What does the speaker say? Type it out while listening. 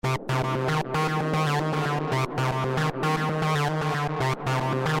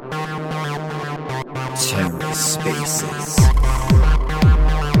TerraSpaces.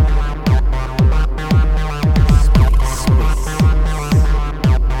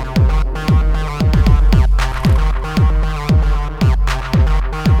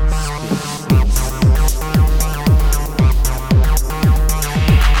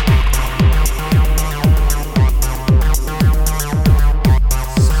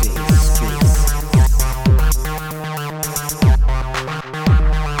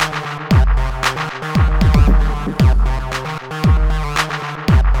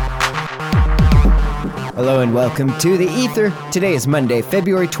 Hello and welcome to The Ether. Today is Monday,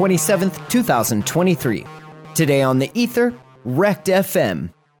 February 27th, 2023. Today on The Ether, Rekt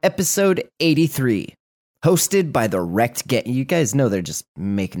FM, episode 83. Hosted by the Rekt Gang. You guys know they're just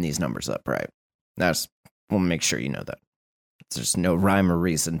making these numbers up, right? We'll make sure you know that. There's no rhyme or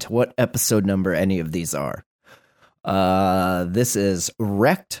reason to what episode number any of these are. This is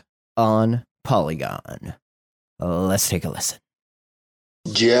Rekt on Polygon. Let's take a listen.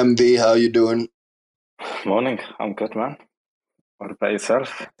 GMV, how you doing? Morning. I'm good, man. What about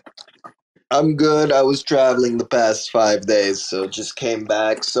yourself? I'm good. I was traveling the past 5 days, so just came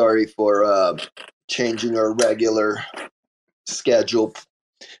back. Sorry for changing our regular schedule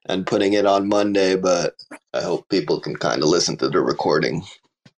and putting it on Monday, but I hope people can kind of listen to the recording.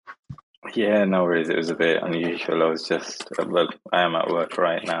 Yeah, no worries. It was a bit unusual. I am at work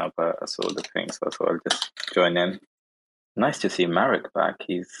right now, but I saw the thing, so I thought I'll just join in. Nice to see Marek back.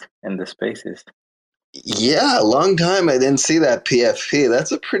 He's in the spaces. Yeah, a long time I didn't see that PFP.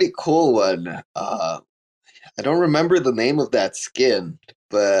 That's a pretty cool one. I don't remember the name of that skin,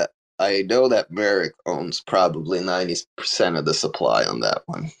 but I know that Marek owns probably 90% of the supply on that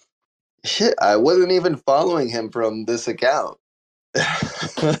one. Shit, I wasn't even following him from this account.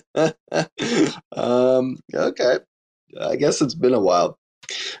 Okay. I guess it's been a while.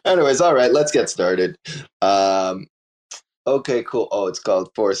 Anyways, all right, let's get started. Okay, cool. Oh, it's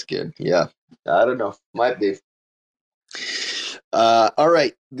called Foreskin. Yeah. I don't know. Might be. All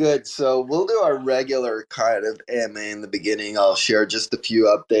right, good. So we'll do our regular kind of AMA in the beginning. I'll share just a few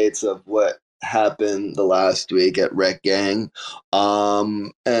updates of what happened the last week at Rekt Gang.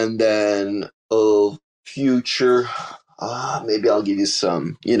 And then future, maybe I'll give you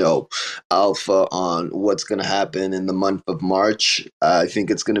some, alpha on what's going to happen in the month of March. I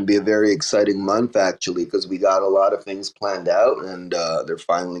think it's going to be a very exciting month, actually, because we got a lot of things planned out and they're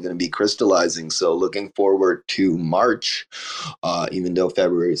finally going to be crystallizing. So looking forward to March, even though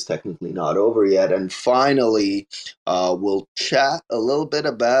February is technically not over yet. And finally, we'll chat a little bit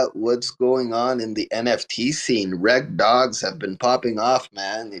about what's going on in the NFT scene. Rekt dogs have been popping off,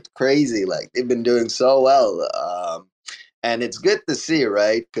 man. It's crazy. Like, they've been doing so well. And it's good to see,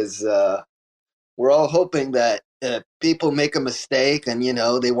 right? Because we're all hoping that people make a mistake and,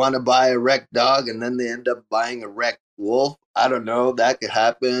 they want to buy a Rekt dog and then they end up buying a Rekt wolf. I don't know. That could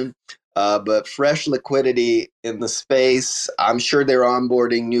happen. But fresh liquidity in the space. I'm sure they're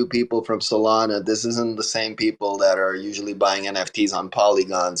onboarding new people from Solana. This isn't the same people that are usually buying NFTs on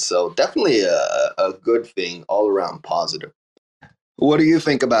Polygon. So definitely a good thing, all around positive. What do you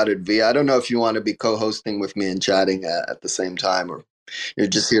think about it, V? I don't know if you want to be co-hosting with me and chatting at the same time, or you're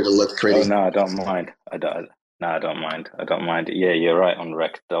just here to look pretty. Oh, no, I don't mind. I don't mind. Yeah, you're right on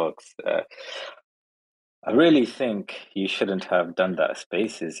Rekt dogs. I really think you shouldn't have done that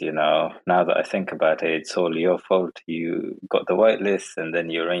spaces, Now that I think about it, it's all your fault. You got the whitelist and then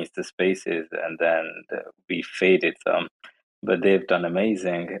you arranged the spaces and then we faded some. But they've done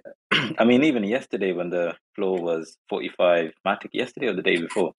amazing. I mean, even yesterday when the floor was 45 Matic, yesterday or the day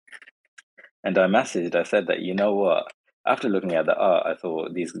before, and I messaged, I said that, you know what? After looking at the art, I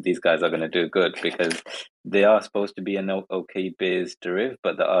thought these guys are going to do good because they are supposed to be an OK Biz deriv,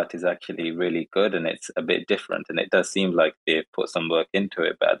 but the art is actually really good and it's a bit different. And it does seem like they've put some work into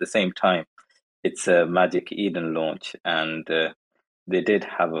it. But at the same time, it's a Magic Eden launch and they did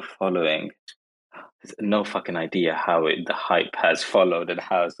have a following. No fucking idea how the hype has followed and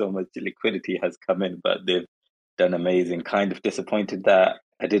how so much liquidity has come in, but they've done amazing. Kind of disappointed that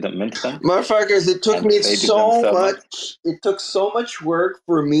I didn't mint them. Motherfuckers, it took me so much. It took so much work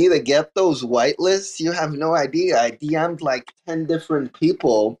for me to get those whitelists. You have no idea. I DM'd like 10 different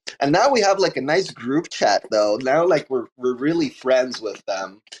people, and now we have like a nice group chat. Though now, like we're really friends with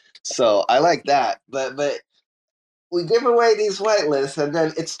them, so I like that. But we give away these whitelists, and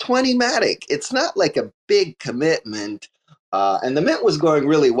then it's 20 Matic. It's not like a big commitment. And the mint was going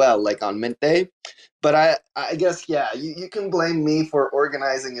really well, like on mint day. But I guess, yeah, you can blame me for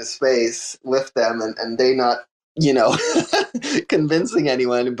organizing a space with them and they not you know, convincing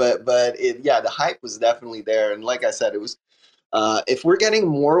anyone, but yeah, the hype was definitely there. And like I said, it was if we're getting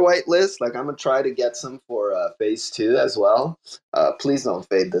more whitelists, like I'm gonna try to get some for phase two as well. Please don't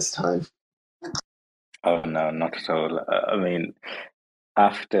fade this time. Oh no, not at all. I mean,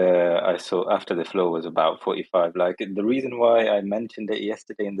 after the flow was about 45, like the reason why I mentioned it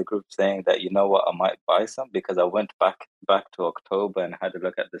yesterday in the group saying that, you know what, I might buy some, because I went back to October and had a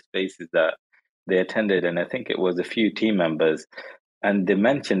look at the spaces that they attended, and I think it was a few team members, and they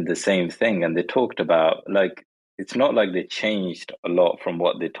mentioned the same thing, and they talked about, like, it's not like they changed a lot from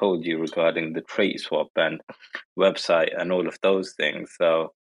what they told you regarding the trait swap and website and all of those things.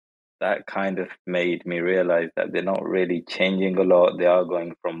 So that kind of made me realize that they're not really changing a lot. They are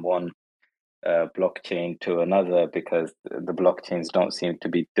going from one blockchain to another because the blockchains don't seem to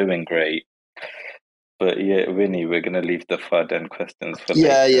be doing great. But yeah, Winnie, we're gonna leave the FUD and questions for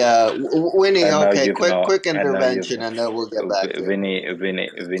Yeah, later. yeah. Winnie, I know okay, you've quick not. quick I know you've. intervention, and then we'll get back to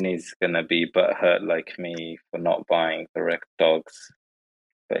it. Winnie's gonna be butthurt like me for not buying the Rekt dogs.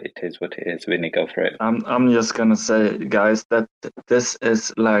 But it is what it is. Winnie, go for it. I'm just gonna say, guys, that this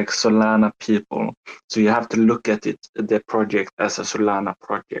is like Solana people. So you have to look at it, the project as a Solana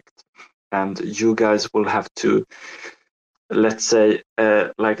project, and you guys will have to, let's say,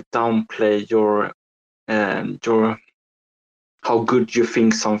 like downplay your how good you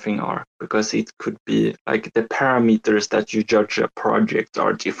think something are, because it could be like the parameters that you judge a project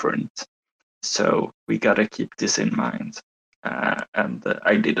are different. So we gotta keep this in mind. And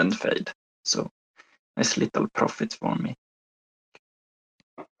I didn't fade, so nice little profit for me.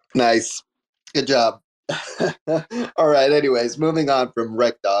 Nice, good job. All right. Anyways, moving on from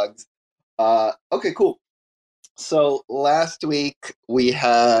Rec Dogs. Okay, cool. So last week we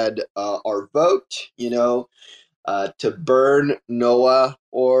had our vote. To burn Noah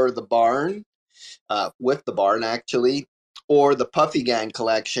or the barn, with the barn actually, or the Puffy Gang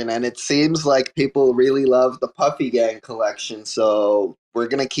collection. And it seems like people really love the Puffy Gang collection. So we're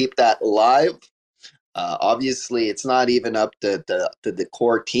going to keep that live. Obviously, it's not even up to the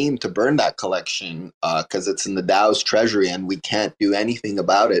core team to burn that collection because it's in the DAO's treasury and we can't do anything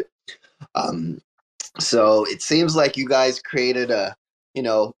about it. Um, so it seems like you guys created an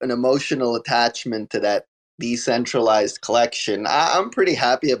emotional attachment to that decentralized collection. I'm pretty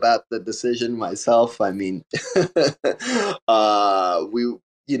happy about the decision myself. I mean, El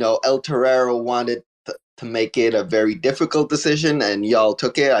Torero wanted to make it a very difficult decision, and y'all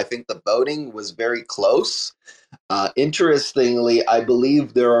took it. I think the voting was very close. Interestingly, I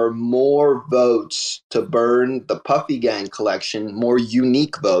believe there are more votes to burn the Puffy Gang collection, more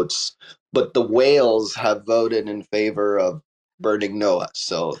unique votes, but the whales have voted in favor of burning Noah.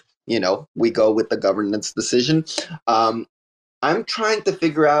 So, we go with the governance decision. I'm trying to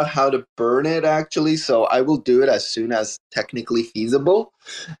figure out how to burn it actually, so I will do it as soon as technically feasible.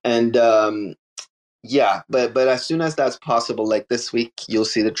 And yeah, but as soon as that's possible, like this week, you'll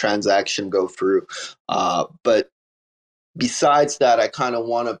see the transaction go through. But besides that, I kind of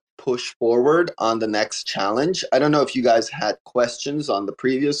want to push forward on the next challenge. I don't know if you guys had questions on the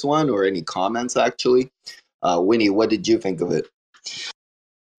previous one or any comments actually. Winnie, what did you think of it?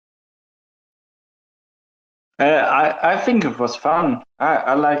 I think it was fun.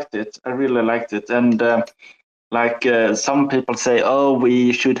 I liked it. I really liked it. And some people say, oh,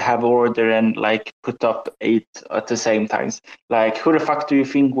 we should have order and like put up 8 at the same times. Like, who the fuck do you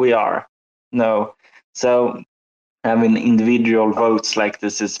think we are? No. So having individual votes like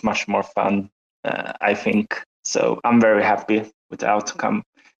this is much more fun, I think. So I'm very happy with the outcome.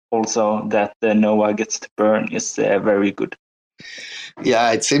 Also, that Noah gets to burn is very good.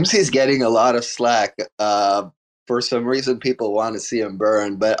 Yeah, it seems he's getting a lot of slack. For some reason, people want to see him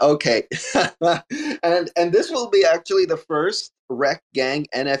burn, but okay. And this will be actually the first Rekt Gang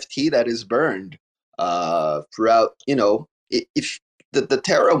NFT that is burned. Throughout, if the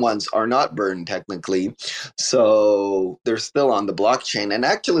Terra ones are not burned technically, so they're still on the blockchain. And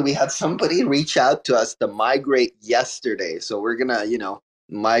actually, we had somebody reach out to us to migrate yesterday, so we're gonna,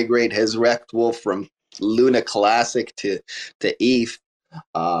 migrate his Rekt Wolf from Luna Classic to ETH,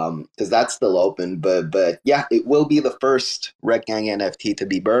 because that's still open. But yeah, it will be the first Rekt Gang NFT to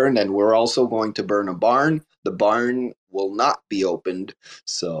be burned, and we're also going to burn a barn. The barn will not be opened,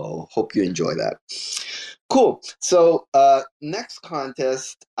 so hope you enjoy that. Cool. So next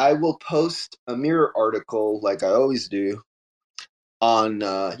contest, I will post a mirror article like I always do on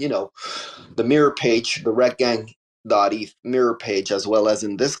the mirror page, the Rekt Gang Eth mirror page as well as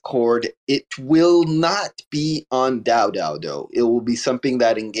in Discord. It will not be on DAO though. It will be something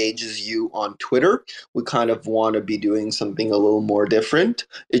that engages you on Twitter. We kind of want to be doing something a little more different.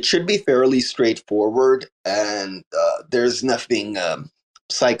 It should be fairly straightforward, and there's nothing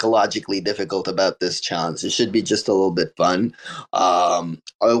psychologically difficult about this challenge. It should be just a little bit fun. I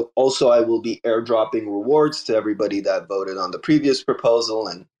will be airdropping rewards to everybody that voted on the previous proposal,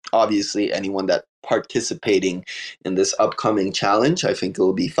 and obviously anyone that participating in this upcoming challenge. I think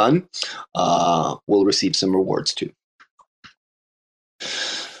it'll be fun. We'll receive some rewards too.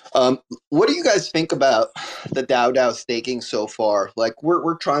 What do you guys think about the DAO staking so far? Like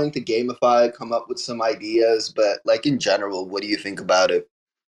we're trying to gamify, come up with some ideas, but like in general, what do you think about it?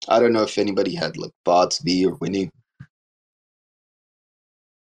 I don't know if anybody had like thoughts, V or Winnie.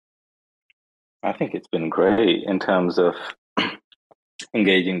 I think it's been great in terms of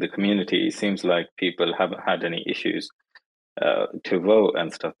engaging the community. It seems like people haven't had any issues to vote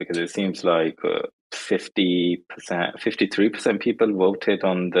and stuff, because it seems like 50%, 53% people voted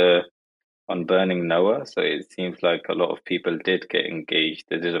on burning Noah. So it seems like a lot of people did get engaged.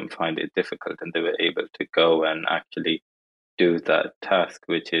 They didn't find it difficult, and they were able to go and actually do that task,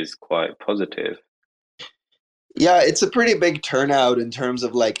 which is quite positive. Yeah, it's a pretty big turnout in terms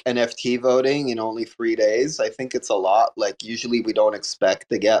of like NFT voting in only 3 days. I think it's a lot. Like usually we don't expect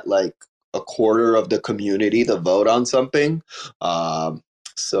to get like a quarter of the community to vote on something.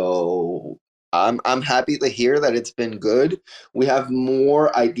 So I'm happy to hear that it's been good. We have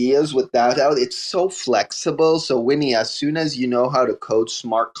more ideas with that out. It's so flexible. So Winnie, as soon as you know how to code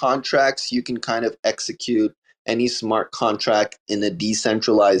smart contracts, you can kind of execute any smart contract in a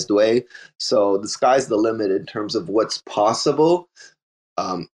decentralized way. So the sky's the limit in terms of what's possible.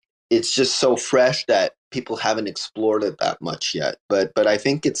 It's just so fresh that people haven't explored it that much yet. But I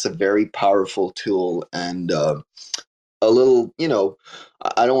think it's a very powerful tool, and a little,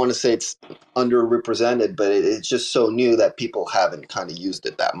 I don't want to say it's underrepresented, but it's just so new that people haven't kind of used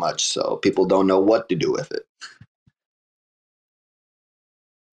it that much. So people don't know what to do with it.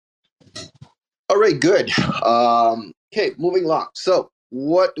 All right, good. Okay, moving along. So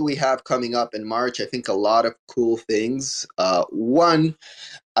what do we have coming up in March? I think a lot of cool things. One,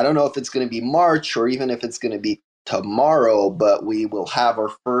 I don't know if it's going to be March or even if it's going to be tomorrow, but we will have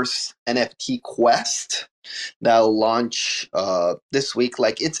our first NFT quest that'll launch this week.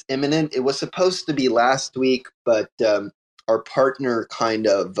 Like it's imminent. It was supposed to be last week, but our partner kind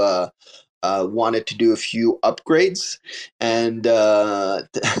of wanted to do a few upgrades, and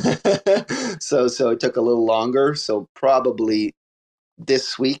so it took a little longer. So probably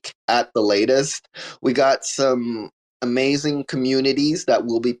this week at the latest. We got some amazing communities that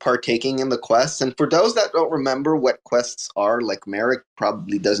will be partaking in the quests. And for those that don't remember what quests are, like Merrick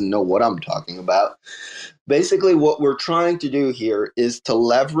probably doesn't know what I'm talking about. Basically, what we're trying to do here is to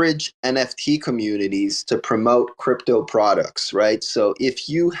leverage NFT communities to promote crypto products, right? So if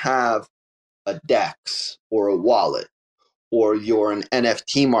you have a DEX or a wallet, or you're an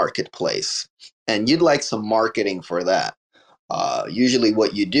NFT marketplace, and you'd like some marketing for that, usually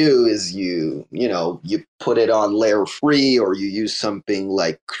what you do is you put it on Layer Free, or you use something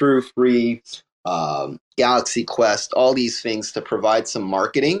like Crew Free, Galaxy Quest, all these things to provide some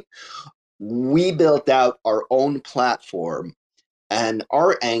marketing. We built out our own platform, and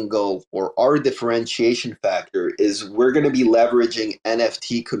our angle or our differentiation factor is we're going to be leveraging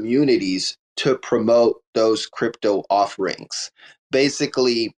NFT communities to promote those crypto offerings.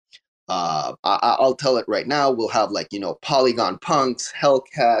 Basically, I'll tell it right now. We'll have Polygon Punks,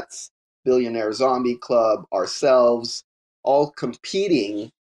 Hellcats, Billionaire Zombie Club, ourselves, all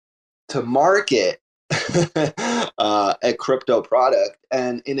competing to market a crypto product.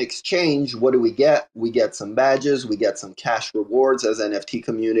 And in exchange, what do we get? We get some badges, we get some cash rewards as NFT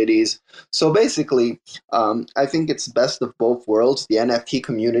communities. So basically, I think it's best of both worlds. The NFT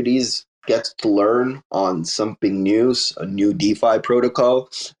communities get to learn on something new, a new DeFi protocol,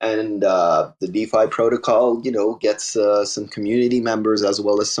 and the DeFi protocol, gets some community members as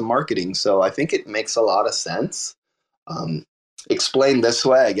well as some marketing. So I think it makes a lot of sense. Explained this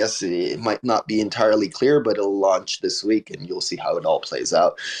way, I guess it might not be entirely clear, but it'll launch this week and you'll see how it all plays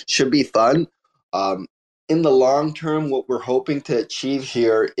out. Should be fun. In the long term, what we're hoping to achieve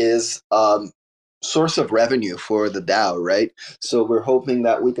here is source of revenue for the DAO, right? So we're hoping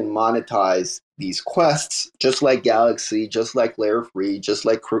that we can monetize these quests, just like Galaxy, just like Layer Free, just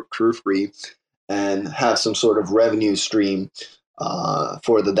like Crew Free, and have some sort of revenue stream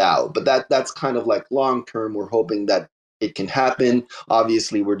for the DAO. But that's kind of like long term. We're hoping that it can happen.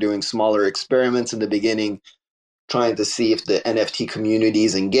 Obviously, we're doing smaller experiments in the beginning, trying to see if the NFT community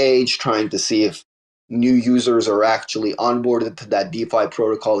is engaged, trying to see if new users are actually onboarded to that DeFi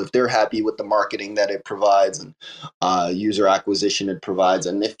protocol, if they're happy with the marketing that it provides and user acquisition it provides.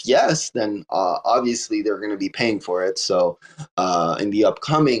 And if yes, then obviously they're going to be paying for it. So in the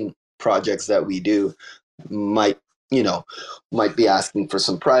upcoming projects that we do, might be asking for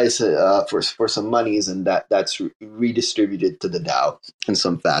some price for some monies, and that's redistributed to the DAO in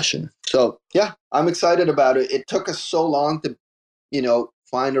some fashion. So yeah, I'm excited about it. It took us so long to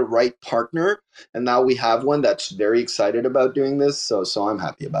find a right partner, and now we have one that's very excited about doing this. So I'm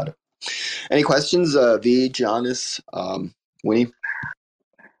happy about it. Any questions, V, Giannis, Winnie?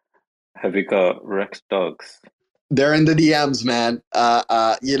 Have you got Rekt dogs? They're in the DMs, man.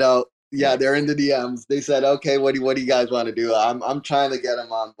 Yeah, they're in the DMs. They said, "Okay, what do you guys want to do?" I'm trying to get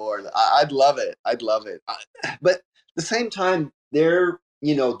them on board. I'd love it. But at the same time, they're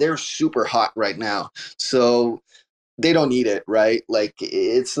super hot right now, so they don't need it, right? Like,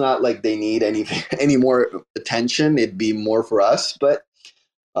 it's not like they need any more attention. It'd be more for us, but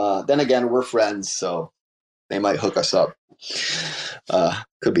then again, we're friends, so they might hook us up.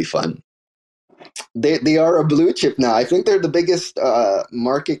 Could be fun. They are a blue chip now. I think they're the biggest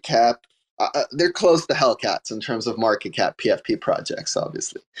market cap. They're close to Hellcats in terms of market cap PFP projects,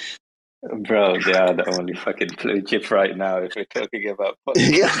 obviously. Bro, they are the only fucking blue chip right now if we're talking about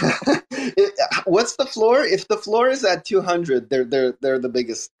Polygon. Yeah. What's the floor? If the floor is at 200, they're the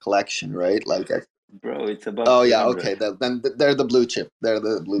biggest collection, right? Like, bro, it's about. Oh 200. yeah, okay. Then they're the blue chip. They're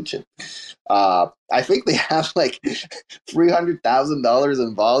the blue chip. I think they have like $300,000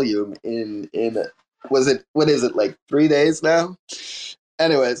 in volume in what is it, like 3 days now?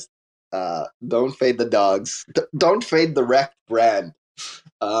 Anyways, don't fade the dogs. Don't fade the Rekt brand.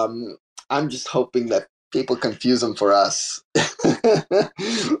 I'm just hoping that people confuse them for us.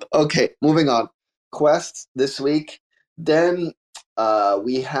 Okay, moving on. Quests this week. Then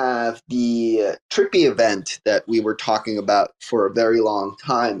we have the Trippy event that we were talking about for a very long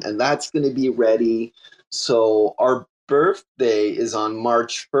time, and that's going to be ready. So our birthday is on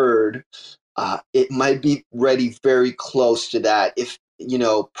March 3rd. It might be ready very close to that. If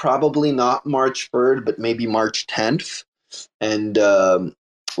probably not March 3rd, but maybe March 10th. And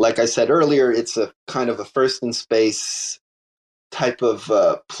like I said earlier, it's a kind of a first in space type of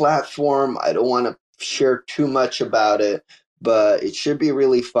platform. I don't want to share too much about it, but it should be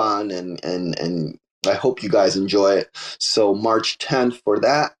really fun, and I hope you guys enjoy it. So March 10th for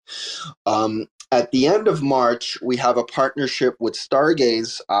that. At the end of March, we have a partnership with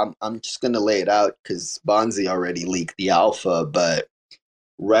Stargaze. I'm just going to lay it out because Bonzi already leaked the alpha, but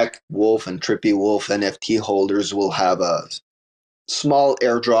Rekt Wolf and Trippy Wolf NFT holders will have a small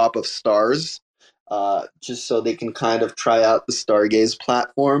airdrop of stars, just so they can kind of try out the Stargaze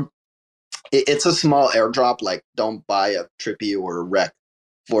platform. It's a small airdrop. Like, don't buy a Trippy or a Rekt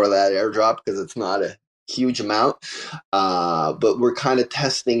for that airdrop because it's not a huge amount. But we're kind of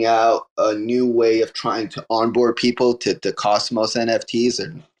testing out a new way of trying to onboard people to Cosmos NFTs,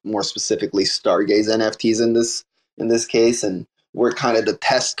 and more specifically Stargaze NFTs in this case. And we're kind of the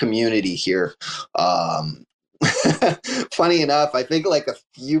test community here. Funny enough, I think like a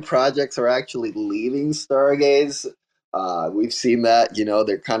few projects are actually leaving Stargaze. We've seen that,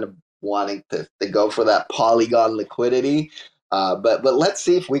 they're kind of wanting to go for that Polygon liquidity. But let's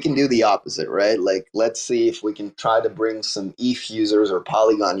see if we can do the opposite, right? Like, let's see if we can try to bring some ETH users or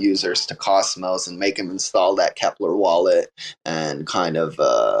Polygon users to Cosmos and make them install that Kepler wallet, and kind of,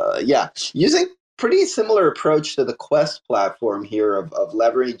 using pretty similar approach to the Quest platform here of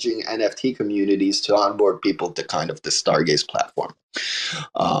leveraging NFT communities to onboard people to kind of the Stargaze platform.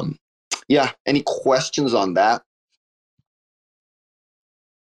 Any questions on that?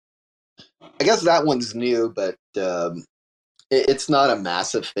 I guess that one's new, but it's not a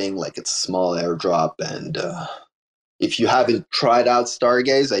massive thing. Like, it's a small airdrop, and if you haven't tried out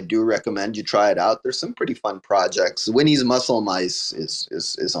Stargaze, I do recommend you try it out. There's some pretty fun projects. Winnie's Muscle Mice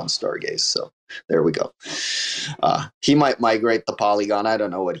is on Stargaze, so there we go. He might migrate to Polygon. I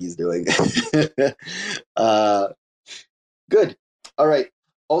don't know what he's doing. Good. All right.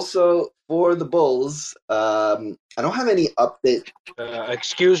 Also, for the Bulls, I don't have any update.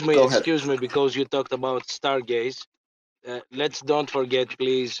 Excuse me, because you talked about Stargaze. Let's not forget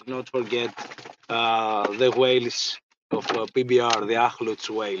the whales of PBR, the Akhluts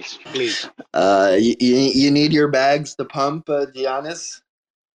whales, please. You need your bags to pump, Giannis?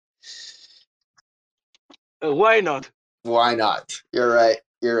 Why not? Why not? You're right.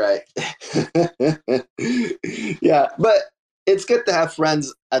 Yeah, but it's good to have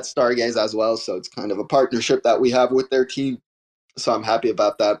friends at Stargaze as well, so it's kind of a partnership that we have with their team. So I'm happy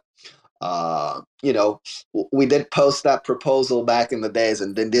about that. You know, we did post that proposal back in the days,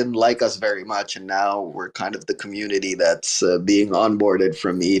 and they didn't like us very much. And now we're kind of the community that's being onboarded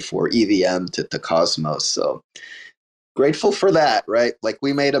from for EVM to Cosmos. So grateful for that, right? Like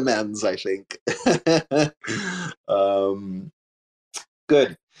we made amends, I think.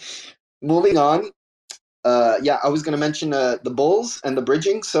 Good. Moving on. Yeah, I was going to mention the bulls and the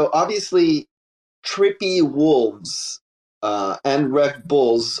bridging. So obviously, trippy wolves and Rekt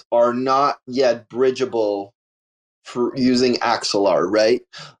bulls are not yet bridgeable for using Axelar, right?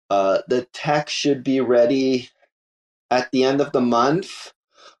 The tech should be ready at the end of the month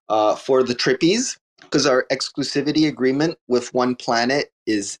for the trippies because our exclusivity agreement with One Planet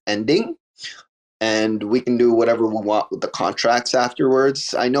is ending. And we can do whatever we want with the contracts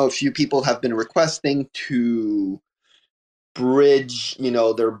afterwards. I know a few people have been requesting to bridge,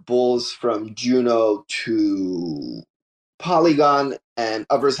 their bulls from Juno to Polygon, and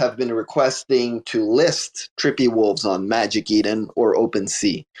others have been requesting to list trippy wolves on Magic Eden or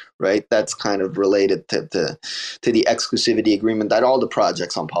OpenSea, right? That's kind of related to the exclusivity agreement that all the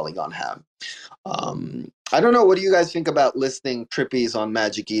projects on Polygon have. I don't know. What do you guys think about listing trippies on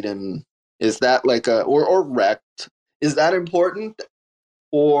Magic Eden? Is that like or Rekt? Is that important?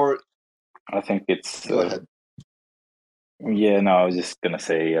 Or I think it's go ahead. Yeah, no, I was just gonna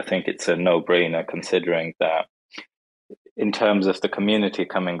say I think it's a no-brainer considering that in terms of the community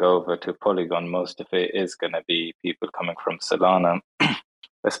coming over to Polygon, most of it is gonna be people coming from Solana.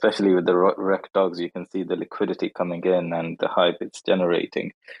 Especially with the Rekt dogs, you can see the liquidity coming in and the hype it's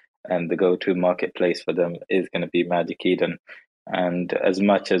generating. And the go-to marketplace for them is going to be Magic Eden. And as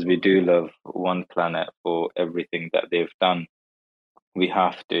much as we do love One Planet for everything that they've done, we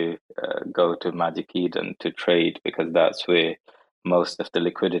have to go to Magic Eden to trade because that's where most of the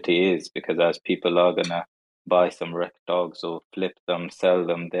liquidity is. Because as people are going to buy some Rekt dogs or flip them, sell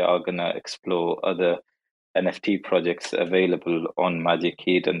them, they are going to explore other NFT projects available on Magic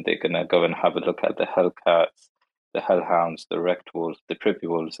Eden. They're going to go and have a look at the Hellcats, the Hellhounds, the Rekt Wolves, the Trippy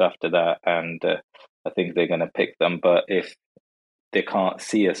Wolves after that. And I think they're going to pick them. But if they can't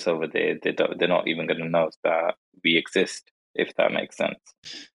see us over there, they're not even going to know that we exist, if that makes sense.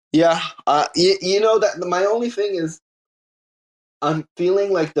 Yeah. That my only thing is I'm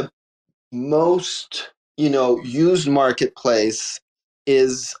feeling like the most, used marketplace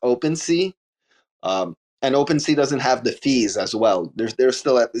is OpenSea. And OpenSea doesn't have the fees as well. They're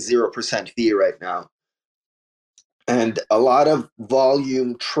still at the 0% fee right now. And a lot of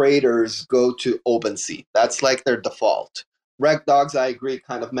volume traders go to OpenSea. That's like their default. Rekt Dogs, I agree,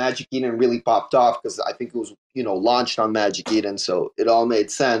 kind of Magic Eden really popped off because I think it was, launched on Magic Eden, so it all made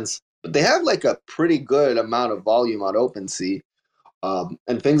sense. But they have like a pretty good amount of volume on OpenSea.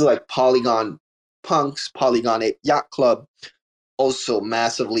 And things like Polygon Punks, Polygon Yacht Club, also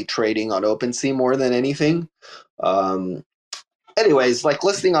massively trading on OpenSea more than anything. Anyways, like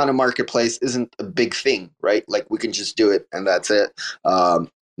listing on a marketplace isn't a big thing, right? Like we can just do it and that's it.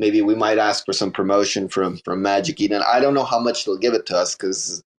 Maybe we might ask for some promotion from Magic Eden. I don't know how much they'll give it to us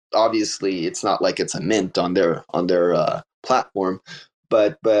because obviously it's not like it's a mint on their platform.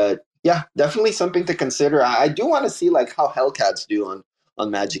 But yeah, definitely something to consider. I do want to see like how Hellcats do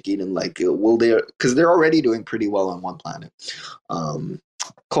on Magic Eden. Like, will they? Because they're already doing pretty well on One Planet.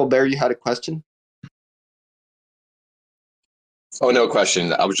 Colbert, you had a question? Oh, no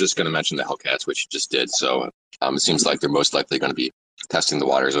question. I was just going to mention the Hellcats, which you just did. So it seems like they're most likely going to be testing the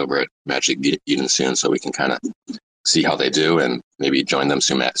waters over at Magic Eden soon, so we can kind of see how they do and maybe join them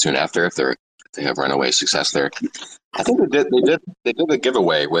soon after if they have runaway success there. I think they did a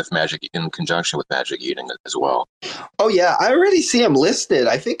giveaway with Magic in conjunction with Magic Eden as well. Oh yeah, I already see them listed.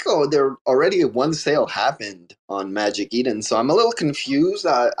 I think there already one sale happened on Magic Eden, so I'm a little confused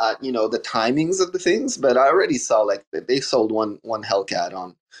at the timings of the things. But I already saw like they sold one Hellcat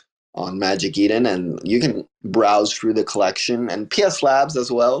on Magic Eden, and you can browse through the collection and PS Labs as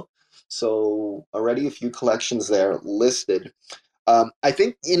well. So already a few collections there listed. I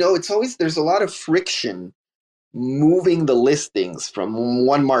think it's always there's a lot of friction moving the listings from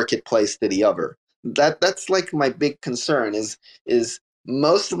one marketplace to the other. That's like my big concern is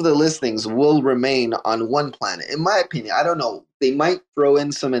most of the listings will remain on One Planet. In my opinion, I don't know. They might throw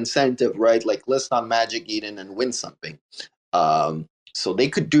in some incentive, right? Like list on Magic Eden and win something. So they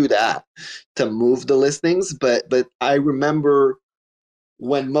could do that to move the listings. But I remember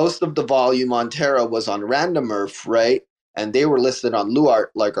when most of the volume on Terra was on Random Earth, right? And they were listed on Luart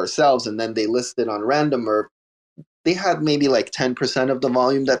like ourselves, and then they listed on Random Earth. They had maybe like 10% of the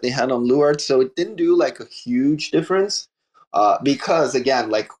volume that they had on Luart, so it didn't do like a huge difference because again,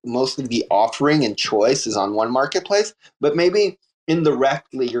 like most of the offering and choice is on one marketplace, but maybe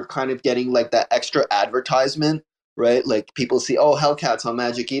indirectly you're kind of getting like that extra advertisement, right? Like people see, oh, Hellcats on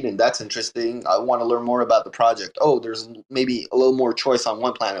Magic Eden, that's interesting. I want to learn more about the project. Oh, there's maybe a little more choice on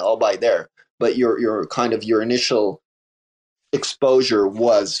one planet. I'll buy there. But your kind of your initial exposure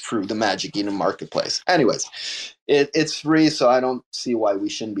was through the Magic Eden marketplace. Anyways, it's free, so I don't see why we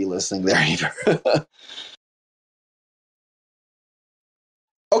shouldn't be listening there either.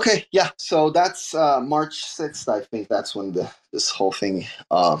 Okay, yeah. So that's March 6th. I think that's when this whole thing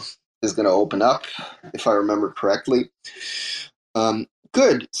is going to open up, if I remember correctly.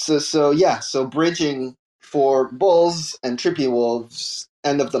 Good. So yeah. So bridging for Bulls and Trippy Wolves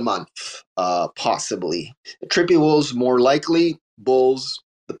end of the month, possibly. Trippy Wolves more likely. Bulls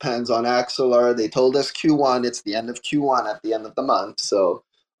depends on Axelar. They told us Q1. It's the end of Q1 at the end of the month. So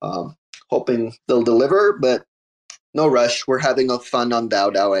hoping they'll deliver, but no rush. We're having a fun on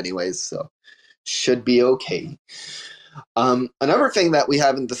Dao Dao anyways, so should be okay. Another thing that we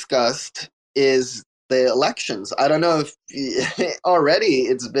haven't discussed is the elections. I don't know if already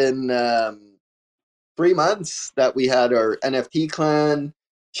it's been 3 months that we had our NFT clan,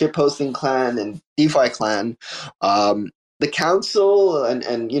 ship posting clan, and DeFi clan. The council and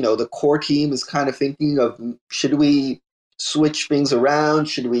the core team is kind of thinking of, should we switch things around?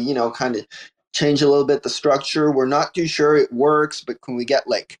 Should we kind of change a little bit the structure? We're not too sure it works, but can we get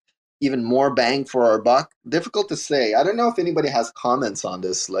like even more bang for our buck? Difficult to say. I don't know if anybody has comments on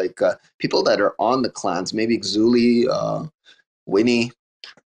this, like people that are on the clans, maybe Xuli, Winnie.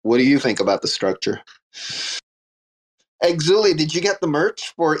 What do you think about the structure? Hey, Xuli, did you get the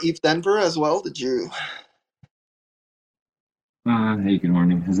merch for ETH Denver as well? Did you? Hey, good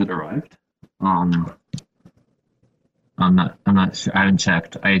morning. Has it arrived? I'm not sure. I haven't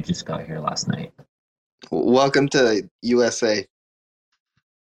checked. I just got here last night. Welcome to USA.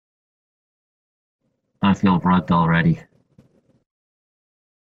 I feel rugged already.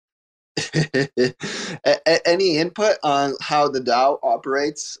 Any input on how the DAO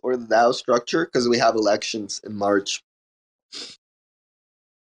operates or the DAO structure? Because we have elections in March.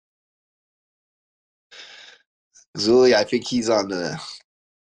 Xuli, I think he's on the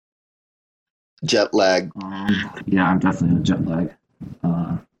jet lag. Yeah, I'm definitely on jet lag.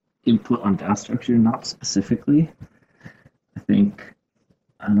 Input on DAO structure, not specifically. I think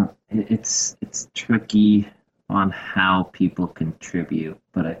it's tricky on how people contribute,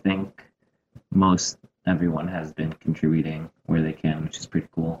 but I think everyone has been contributing where they can, which is pretty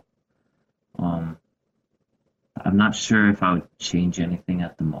cool. I'm not sure if I would change anything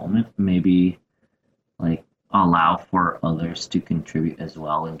at the moment. Maybe like allow for others to contribute as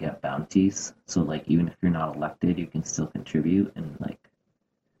well and get bounties. So like even if you're not elected, you can still contribute and like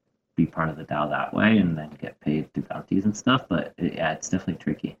be part of the DAO that way and then get paid through bounties and stuff. But yeah, it's definitely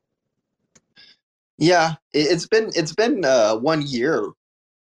tricky. Yeah, it's been 1 year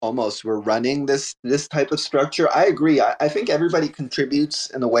almost we're running this type of structure. I agree. I think everybody contributes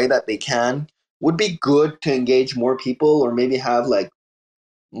in the way that they can. Would be good to engage more people or maybe have like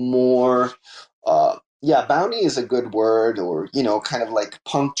more bounty is a good word, or kind of like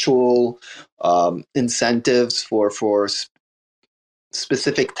punctual incentives for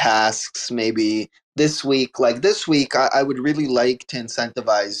specific tasks. Maybe this week, I would really like to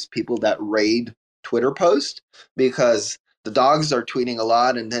incentivize people that raid Twitter post, because the dogs are tweeting a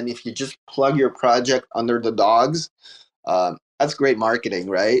lot, and then if you just plug your project under the dogs, that's great marketing,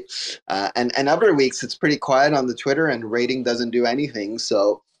 right? And other weeks it's pretty quiet on the Twitter and rating doesn't do anything.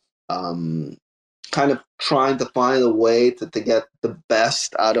 So kind of trying to find a way to get the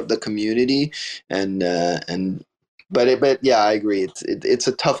best out of the community, and but yeah, I agree. It's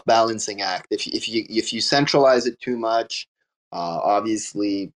a tough balancing act. If you centralize it too much,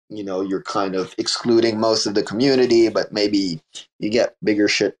 obviously you're kind of excluding most of the community, but maybe you get bigger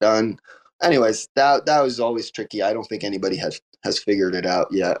shit done. Anyways, that was always tricky. I don't think anybody has figured it out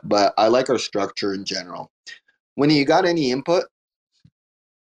yet, but I like our structure in general. Winnie, you got any input?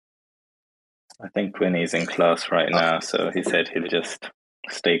 I think Winnie's in class right now, so he said he'll just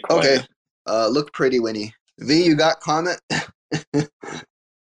stay quiet. Okay. Look pretty, Winnie. V, you got comment? I'm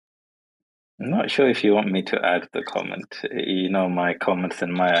not sure if you want me to add the comment. My comments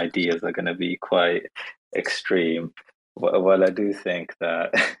and my ideas are going to be quite extreme. Well, I do think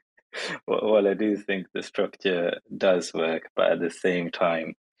that I do think the structure does work, but at the same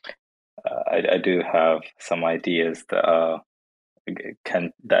time, I do have some ideas that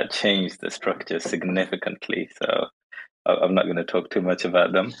change the structure significantly. So I'm not going to talk too much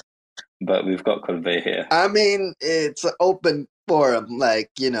about them. But we've got Colvey here. I mean, it's an open forum. Like,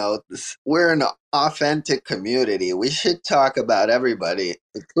 we're an authentic community. We should talk about everybody,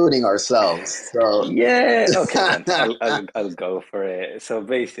 including ourselves. So Yeah, okay then. I'll go for it. So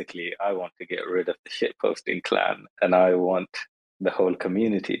basically, I want to get rid of the shitposting clan, and I want the whole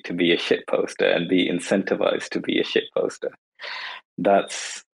community to be a shitposter and be incentivized to be a shitposter.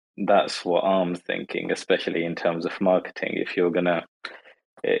 That's that's what I'm thinking, especially in terms of marketing. If you're gonna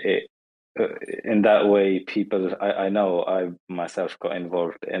it, in that way, people. I know I myself got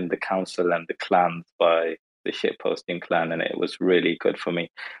involved in the council and the clans by the shitposting clan, and it was really good for me.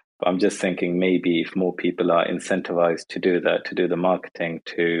 But I'm just thinking maybe if more people are incentivized to do that, to do the marketing,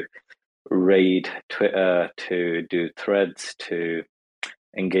 to raid Twitter, to do threads, to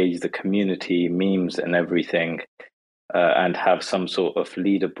engage the community, memes, and everything, and have some sort of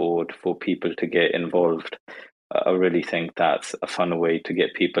leaderboard for people to get involved. I really think that's a fun way to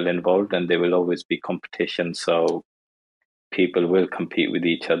get people involved, and there will always be competition. So people will compete with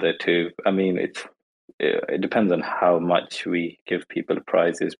each other too. I mean, it depends on how much we give people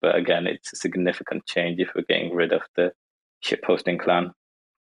prizes, but again, it's a significant change if we're getting rid of the shitposting clan.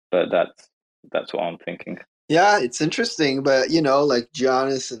 But that's what I'm thinking. Yeah, it's interesting, but like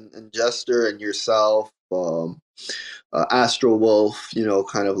Giannis and Jester and yourself, Astro Wolf,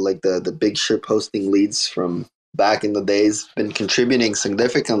 kind of like the big ship hosting leads from back in the days, been contributing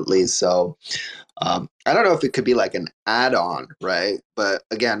significantly. So I don't know if it could be like an add-on, right? But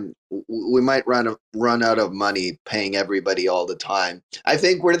again, we might run out of money paying everybody all the time. I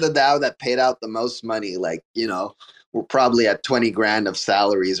think we're the DAO that paid out the most money. Like, we're probably at 20 grand of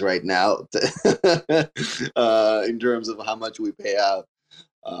salaries right now in terms of how much we pay out.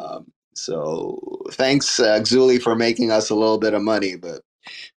 So thanks, Xuli, for making us a little bit of money, but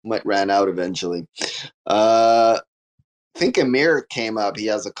might ran out eventually. I think Amir came up. He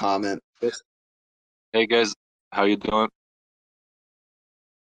has a comment. Hey guys, how you doing?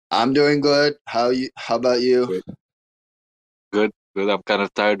 I'm doing good. How about you? Good. I'm kind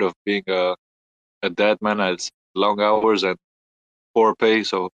of tired of being a dead man. It's long hours and poor pay,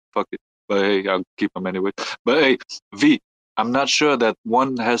 so fuck it. But hey, I'll keep them anyway. But hey, V, I'm not sure that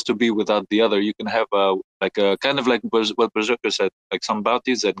one has to be without the other. You can have like a kind of like what Berserker said, like some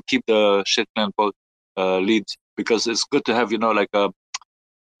bounties and keep the shit clan leads, because it's good to have like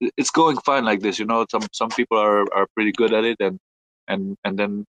it's going fine like this. Some people are pretty good at it, and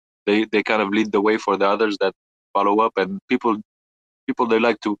then they kind of lead the way for the others that follow up, and people they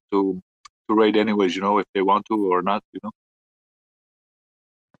like to raid anyways, if they want to or not.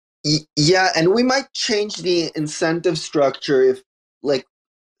 Yeah, and we might change the incentive structure if, like,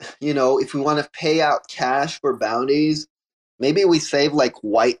 if we want to pay out cash for bounties, maybe we save like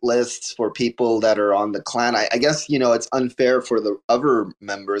white lists for people that are on the clan. I guess, it's unfair for the other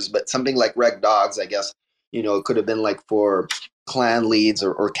members, but something like Reg Dogs, I guess, it could have been like for clan leads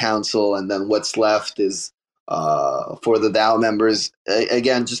or council, and then what's left is for the DAO members.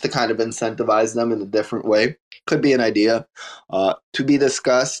 Again, just to kind of incentivize them in a different way. Could be an idea to be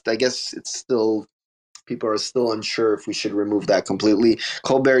discussed. I guess it's still, people are still unsure if we should remove that completely.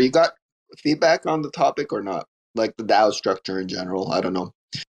 Colbert, you got feedback on the topic or not? Like the DAO structure in general? I don't know.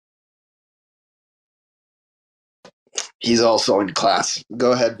 He's also in class.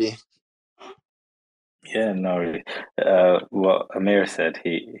 Go ahead, B. Yeah, no, really. What Amir said,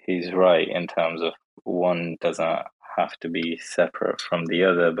 he's right in terms of one doesn't have to be separate from the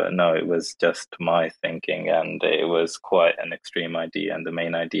other, but no, it was just my thinking, and it was quite an extreme idea, and the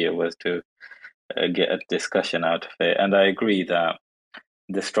main idea was to get a discussion out of it. And I agree that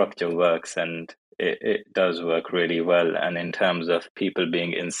the structure works, and it does work really well. And in terms of people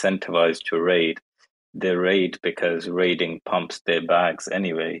being incentivized to raid, they raid because raiding pumps their bags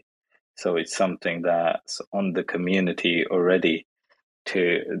anyway. So it's something that's on the community already.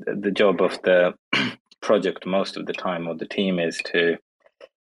 To the job of the project most of the time, or the team, is to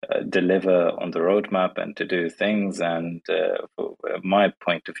deliver on the roadmap and to do things. And from my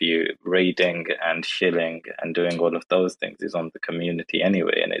point of view, raiding and shilling and doing all of those things is on the community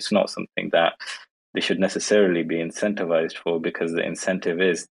anyway, and it's not something that they should necessarily be incentivized for, because the incentive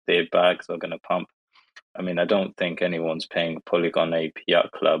is their bags are going to pump. I mean, I don't think anyone's paying Polygon Ape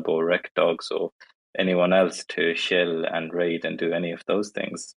Yacht Club or Rekt Dogs or anyone else to shill and raid and do any of those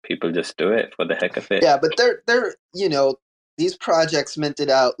things. People just do it for the heck of it. Yeah, but they're these projects minted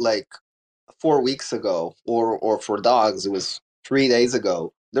out like 4 weeks ago, or for dogs it was 3 days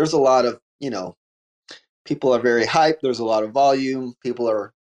ago. There's a lot of people are very hyped. There's a lot of volume. People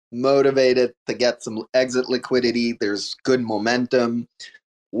are motivated to get some exit liquidity. There's good momentum.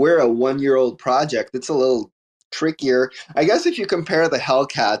 We're a 1-year-old project. It's a little trickier. I guess if you compare the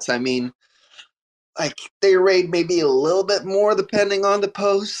Hellcats, I mean, like they rate maybe a little bit more depending on the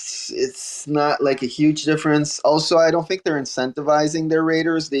posts. It's not like a huge difference. Also, I don't think they're incentivizing their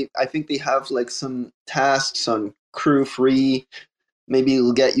raters. I think they have like some tasks on crew free. Maybe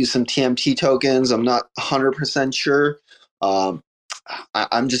it'll get you some TMT tokens. I'm not 100% sure. Um,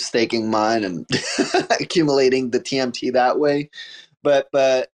 I'm just staking mine and accumulating the TMT that way. But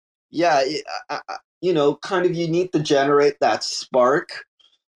yeah, kind of you need to generate that spark.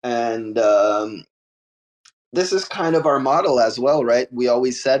 And this is kind of our model as well, right? We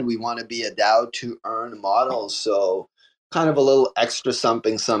always said we want to be a DAO to earn model. So kind of a little extra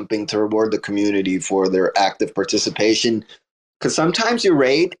something to reward the community for their active participation. Because sometimes you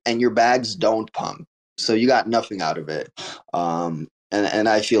raid and your bags don't pump. So you got nothing out of it. And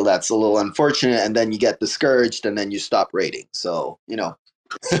I feel that's a little unfortunate. And then you get discouraged and then you stop raiding. So,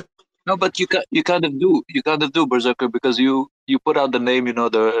 No, but you kind of do Berserker, because you put out the name,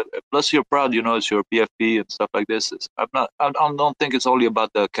 the plus you're proud, it's your PFP and stuff like this. I don't think it's only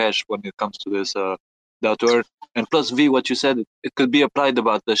about the cash when it comes to this DAO to earn. And plus V, what you said, it could be applied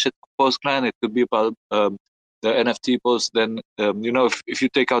about the shit post clan, it could be about the NFT post. Then if you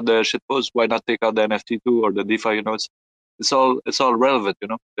take out the shit post, why not take out the NFT too, or the DeFi? It's all relevant.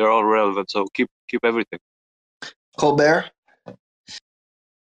 They're all relevant. So keep everything. Colbert.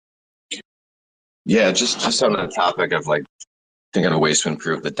 Yeah, just on the topic of like thinking of ways to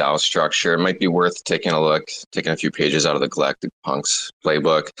improve the DAO structure, it might be worth taking a few pages out of the Galactic Punks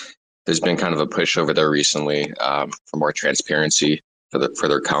playbook. There's been kind of a push over there recently for more transparency for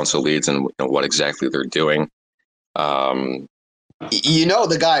their council leads and what exactly they're doing. The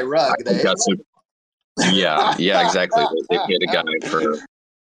guy Rug. Yeah, exactly. They paid a guy for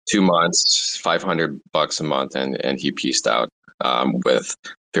 2 months, $500 a month, and he pieced out with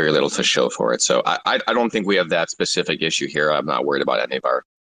very little to show for it. So I don't think we have that specific issue here. I'm not worried about any of our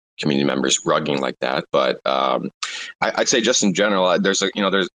community members rugging like that. But I'd say just in general, I'd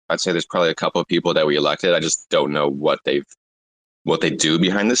say there's probably a couple of people that we elected. I just don't know what they do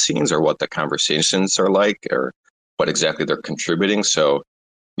behind the scenes, or what the conversations are like, or what exactly they're contributing. So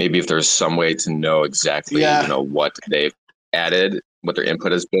maybe if there's some way to know exactly, what they've added, what their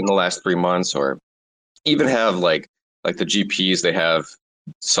input has been the last 3 months, or even have like the GPs, they have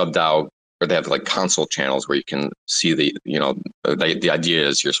sub-DAO, or they have like console channels where you can see the idea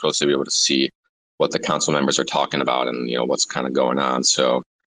is you're supposed to be able to see what the council members are talking about and, what's kind of going on. So,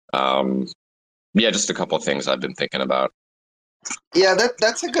 just a couple of things I've been thinking about. Yeah,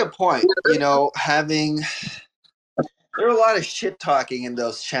 that's a good point. There are a lot of shit talking in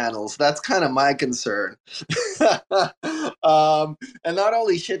those channels. That's kind of my concern. And not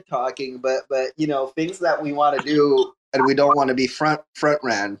only shit talking, but things that we want to do and we don't want to be front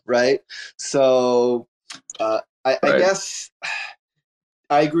ran, right? So I guess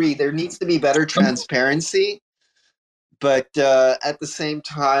I agree. There needs to be better transparency, but at the same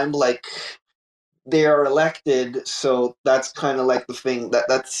time, like, they are elected, so that's kind of like the thing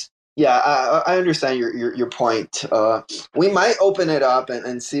that's. Yeah, I understand your point. We might open it up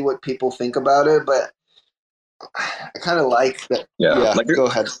and see what people think about it, but I kind of like that. Yeah, go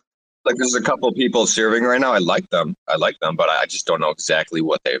ahead. Like, there's a couple of people serving right now. I like them, but I just don't know exactly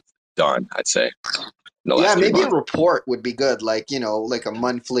what they've done, I'd say. Maybe a report would be good, like a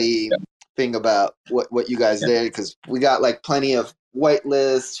monthly thing about what you guys did, because we got like plenty of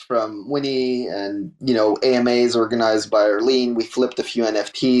whitelists from Winnie and AMAs organized by Arlene. We flipped a few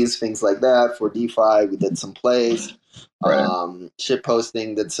NFTs, things like that for DeFi. We did some plays, shit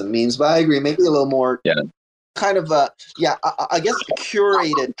posting, did some memes. But I agree, maybe a little more kind of I guess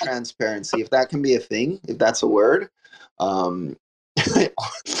curated transparency, if that can be a thing, if that's a word.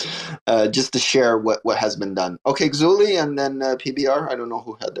 Just to share what has been done. Okay, Xuli, and then PBR. I don't know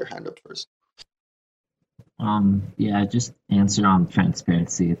who had their hand up first. Just answer on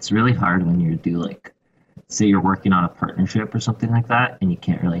transparency. It's really hard when you do, like, say you're working on a partnership or something like that, and you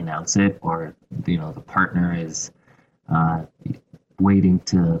can't really announce it, or the partner is waiting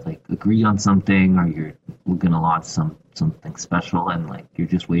to like agree on something, or you're going to launch something special, and like you're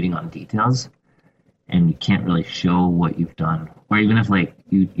just waiting on details, and you can't really show what you've done. Or even if like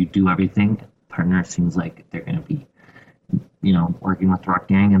you do everything, partner seems like they're going to be working with the Rock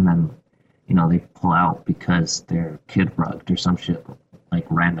Gang, and then they pull out because their kid rugged or some shit like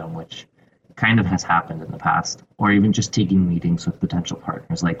random, which kind of has happened in the past. Or even just taking meetings with potential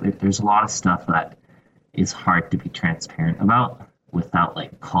partners. Like, there's a lot of stuff that is hard to be transparent about without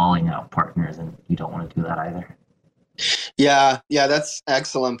like calling out partners, and you don't want to do that either. Yeah, that's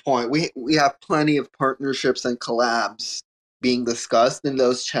excellent point. We have plenty of partnerships and collabs being discussed in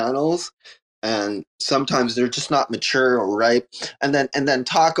those channels, and sometimes they're just not mature or ripe. And then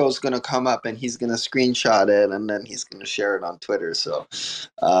Taco's gonna come up and he's gonna screenshot it and then he's gonna share it on Twitter. So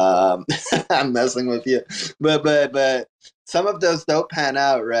I'm messing with you, but some of those don't pan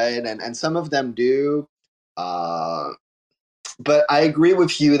out, right? And some of them do. But I agree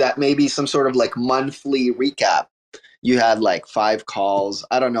with you that maybe some sort of like monthly recap. You had like 5 calls.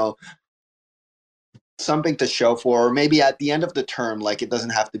 I don't know, something to show for, or maybe at the end of the term, like it doesn't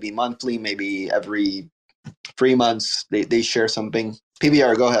have to be monthly, maybe every 3 months they share something.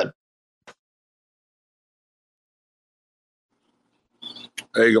 PBR, go ahead.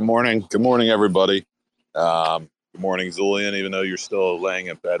 Hey, good morning. Good morning, everybody. Good morning, Zulian. Even though you're still laying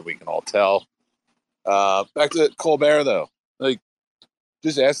in bed, we can all tell. Back to Colbert, though. Like,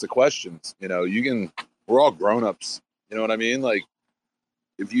 just ask the questions. You know, we're all grown-ups. You know what I mean? Like,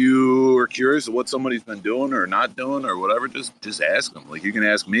 if you are curious of what somebody's been doing or not doing or whatever, just ask them. Like, you can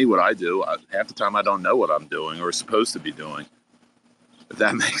ask me what I do. Half the time I don't know what I'm doing or supposed to be doing. If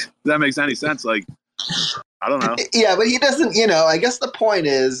that makes any sense. Like, I don't know. Yeah, but he doesn't, I guess the point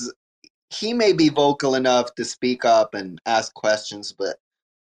is he may be vocal enough to speak up and ask questions, but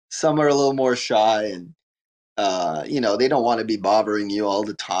some are a little more shy and, they don't want to be bothering you all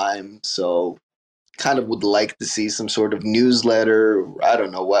the time. So kind of would like to see some sort of newsletter. I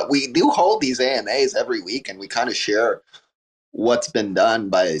don't know what. We do hold these AMAs every week and we kind of share what's been done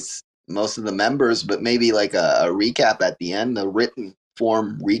by most of the members, but maybe like a recap at the end, a written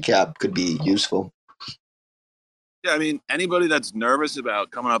form recap could be useful. Yeah, I mean, anybody that's nervous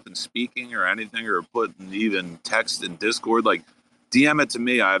about coming up and speaking or anything or putting even text in Discord, like DM it to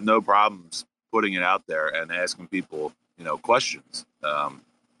me. I have no problems putting it out there and asking people, questions.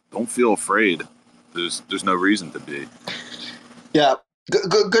 Don't feel afraid. There's no reason to be. Yeah,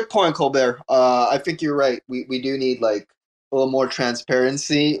 good point, Colbert. I think you're right. We do need like a little more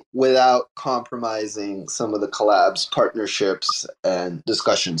transparency without compromising some of the collabs, partnerships, and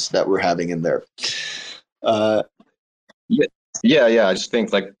discussions that we're having in there. Yeah. I just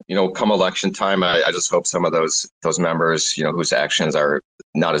think like, come election time, I just hope some of those members, whose actions are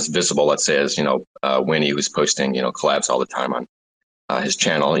not as visible, let's say, as, Winnie, who's posting, collabs all the time on his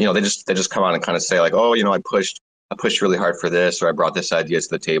channel, they just come on and kind of say like, oh, I pushed really hard for this, or I brought this idea to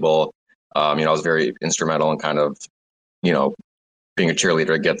the table. I was very instrumental in kind of, being a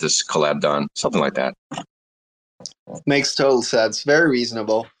cheerleader to get this collab done, something like that. Makes total sense. Very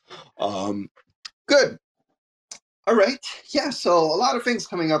reasonable. Good. All right. Yeah. So a lot of things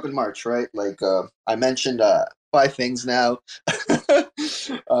coming up in March, right? Like I mentioned 5 things now.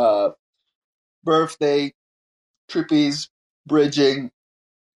 Birthday, trippies, bridging,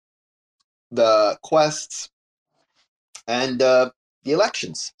 the quests, and the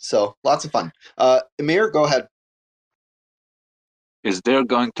elections. So lots of fun. Amir, go ahead. Is there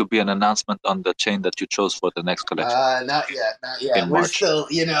going to be an announcement on the chain that you chose for the next collection? Not yet. In We're March. still,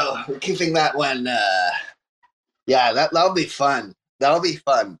 we're keeping that one. Yeah, that'll be fun. Okay.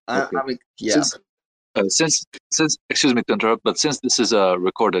 Yeah. Since excuse me to interrupt, but since this is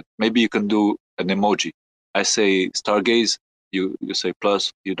recorded, maybe you can do an emoji. I say stargaze, you say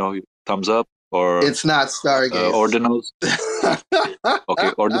plus, thumbs up, or it's not stargaze. Ordinals.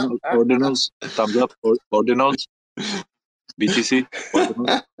 Okay, ordinals, thumbs up, ordinals. BTC,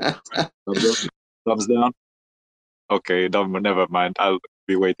 ordinals, thumbs up, thumbs down. Okay, never mind. I'll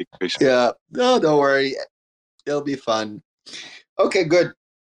be waiting patiently. Yeah, no, don't worry. It'll be fun. Okay, good.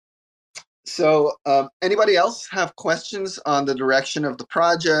 So, anybody else have questions on the direction of the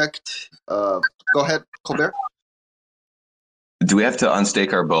project? Go ahead, Colbert. Do we have to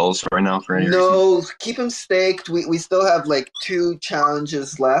unstake our bulls right now for any reason? No, keep them staked. We still have like 2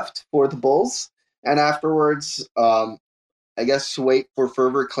 challenges left for the bulls, and afterwards, I guess wait for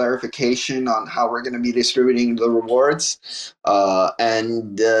further clarification on how we're going to be distributing the rewards.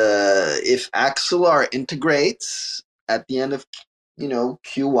 And if Axelar integrates at the end of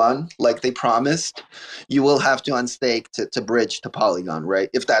Q1 like they promised, you will have to unstake to bridge to Polygon, right?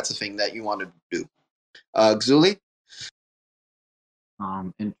 If that's a thing that you want to do. Xuli?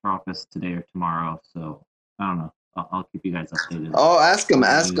 In Tropis today or tomorrow, so I don't know. I'll keep you guys updated. Oh, ask him.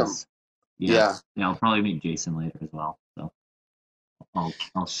 Yeah, I'll probably meet Jason later as well, so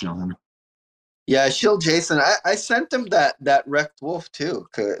I'll show him. Yeah, shill Jason. I sent him that Rekt Wolf too.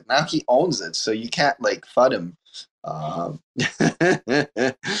 Cause now he owns it, so you can't like FUD him.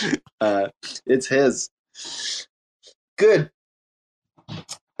 It's his. Good.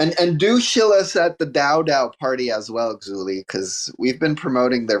 And do shill us at the DAO party as well, Xuli, because we've been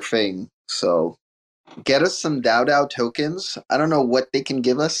promoting their thing. So get us some DAO tokens. I don't know what they can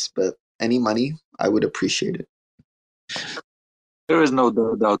give us, but any money, I would appreciate it. There is no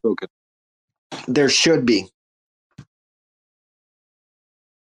DAO token. There should be.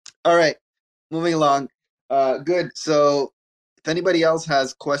 All right, moving along. Good. So if anybody else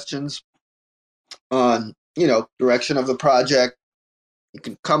has questions on, direction of the project, you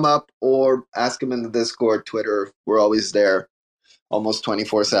can come up or ask them in the Discord, Twitter. We're always there, almost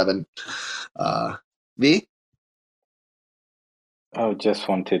 24/7. V? I just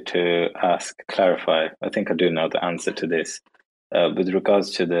wanted to clarify. I think I do know the answer to this. With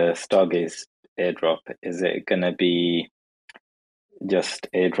regards to the Stargaze airdrop, is it going to be just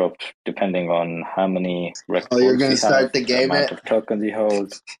airdropped depending on how many Rekt Oh, you're balls going you to start have, the the game amount it? of tokens you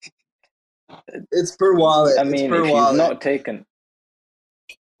hold? It's per wallet. I It's mean, per if you've wallet. not taken,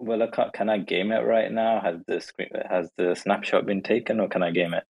 well, can I game it right now? Has the snapshot been taken, or can I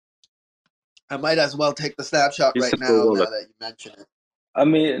game it? I might as well take the snapshot It's right a per now wallet. that you mention it. I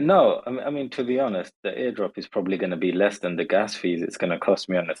mean, no. I mean, to be honest, the airdrop is probably going to be less than the gas fees it's going to cost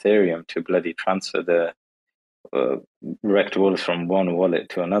me on Ethereum to bloody transfer the Rekt walls from one wallet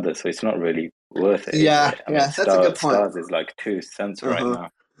to another. So it's not really worth it, is it? I mean, That's a good point. Stars is like 2 cents right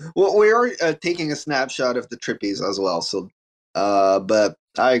now. Well, we are taking a snapshot of the trippies as well. So, but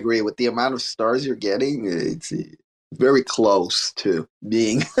I agree with the amount of stars you're getting. It's very close to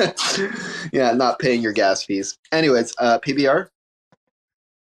being, not paying your gas fees. Anyways, PBR.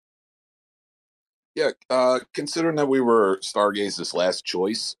 Yeah, considering that we were Stargaze's last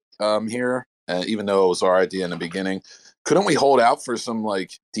choice here, even though it was our idea in the beginning, couldn't we hold out for some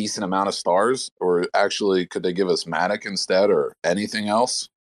like decent amount of stars, or actually could they give us Matic instead, or anything else?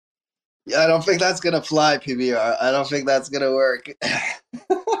 Yeah, I don't think that's gonna fly, PBR. I don't think that's gonna work.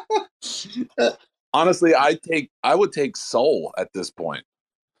 Honestly, I would take Soul at this point.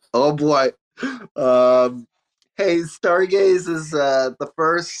 Oh boy. Hey, Stargaze is the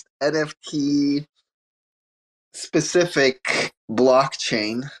first NFT specific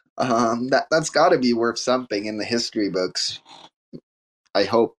blockchain. That's got to be worth something in the history books. I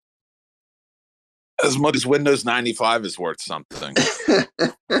hope. As much as Windows 95 is worth something.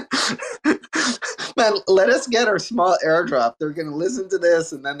 Man, let us get our small airdrop. They're going to listen to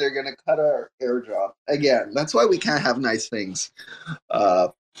this and then they're going to cut our airdrop. Again, that's why we can't have nice things.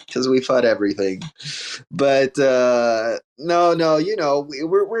 Because we fought everything. But no,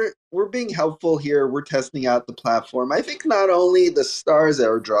 we're being helpful here. We're testing out the platform. I think not only the stars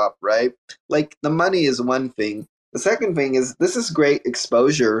airdrop, right? Like the money is one thing. The second thing is this is great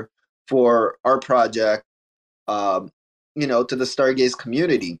exposure for our project, to the Stargaze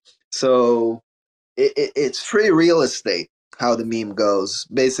community. So it's free real estate, how the meme goes.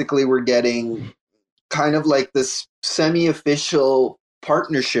 Basically, we're getting kind of like this semi-official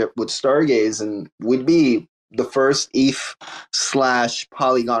partnership with Stargaze, and would be the first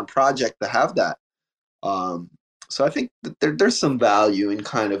ETH/Polygon project to have that. So I think that there's some value in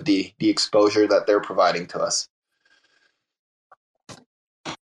kind of the exposure that they're providing to us.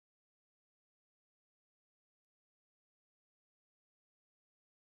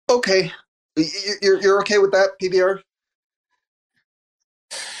 Okay, you're okay with that, PBR?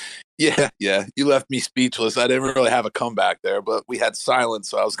 Yeah. You left me speechless. I didn't really have a comeback there, but we had silence,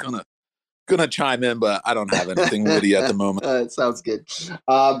 so I was gonna chime in, but I don't have anything witty at the moment. It sounds good.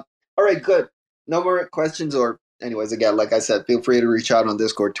 All right, good. No more questions, or anyways, again, like I said, feel free to reach out on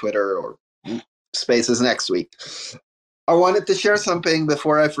Discord, Twitter, or Spaces next week. I wanted to share something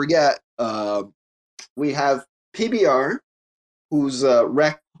before I forget. We have PBR, who's a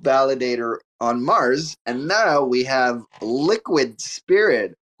Rekt validator on Mars, and now we have Liquid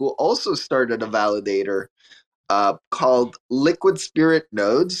Spirit, who also started a validator called Liquid Spirit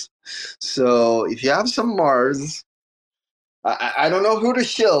Nodes. So if you have some Mars, I don't know who to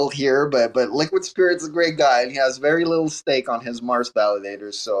shill here, but Liquid Spirit's a great guy, and he has very little stake on his Mars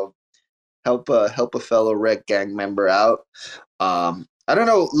validators. So help a fellow Rekt gang member out. I don't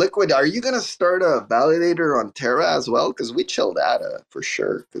know, Liquid, are you gonna start a validator on Terra as well? Because we chill data for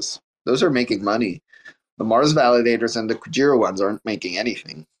sure, because those are making money. The Mars validators and the Kujira ones aren't making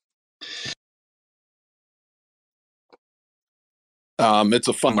anything. It's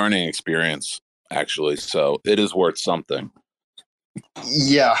a fun learning experience, actually, so it is worth something.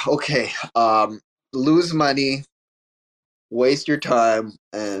 Yeah, okay. Lose money, waste your time,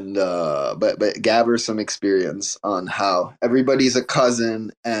 and but gather some experience on how everybody's a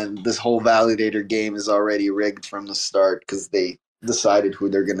cousin, and this whole validator game is already rigged from the start because they decided who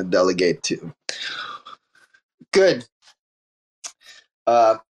they're going to delegate to. Good.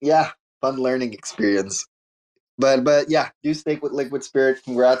 Yeah, fun learning experience. But yeah, do stake with Liquid Spirit.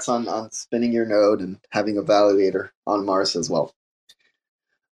 Congrats on spinning your node and having a validator on Mars as well.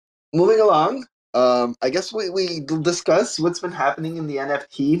 Moving along, I guess we discuss what's been happening in the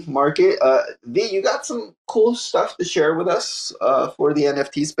NFT market. V, you got some cool stuff to share with us for the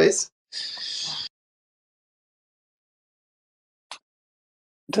NFT space?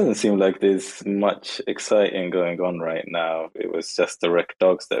 It doesn't seem like there's much exciting going on right now. It was just the Rekt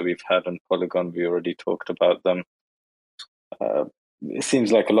dogs that we've had on Polygon. We already talked about them. It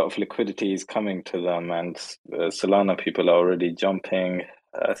seems like a lot of liquidity is coming to them, and Solana people are already jumping.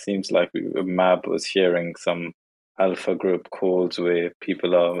 Seems like Mab was sharing some alpha group calls where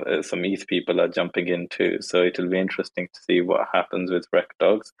people are, some ETH people are jumping into. So it'll be interesting to see what happens with Rekt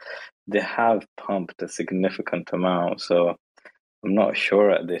dogs. They have pumped a significant amount, so I'm not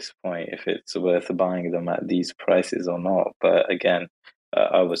sure at this point if it's worth buying them at these prices or not. But again,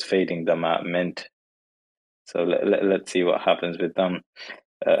 I was fading them at mint. So let's see what happens with them.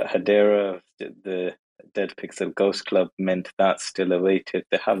 Hedera, the Dead Pixel Ghost Club, mint that's still awaited.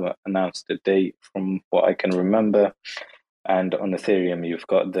 They haven't announced a date from what I can remember. And on Ethereum, you've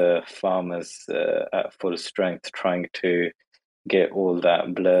got the farmers at full strength trying to get all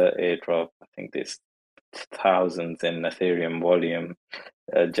that Blur airdrop. I think there's thousands in Ethereum volume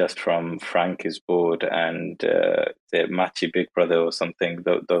just from Frankie's board and the Machi Big Brother or something.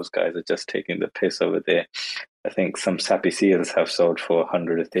 Those guys are just taking the piss over there. I think some sappy seals have sold for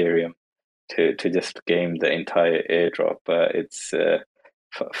 100 Ethereum to just game the entire airdrop. It's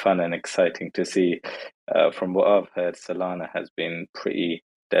fun and exciting to see. From what I've heard, Solana has been pretty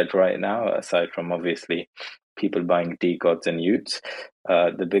dead right now, aside from obviously people buying DeGods and Utes.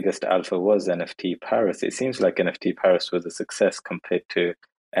 The biggest alpha was NFT Paris. It seems like NFT Paris was a success compared to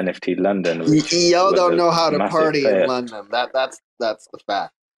NFT London, which Y'all don't know how to massive party fail. in London. That's the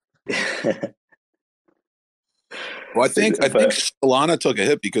fact. Well, I think Solana took a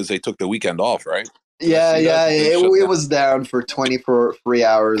hit because they took the weekend off, right? Yeah. It was down for 24 free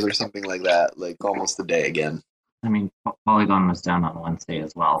hours or something like that, like almost a day again. I mean, Polygon was down on Wednesday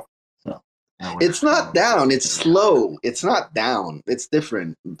as well. So it's not down. It's slow. It's not down. It's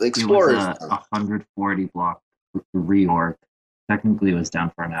different. The Explorer's it was a 140 block reorg. Technically, it was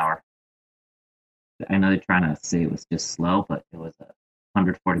down for an hour. I know they're trying to say it was just slow, but it was a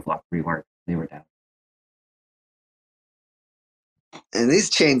 140 block reorg. They were down. And these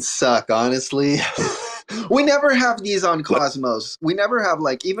chains suck, honestly. We never have these on Cosmos. We never have,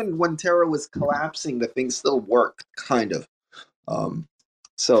 like, even when Terra was collapsing, the thing still worked, kind of.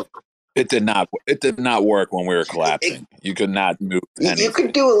 So it did not work when we were collapsing. You could not move anything. You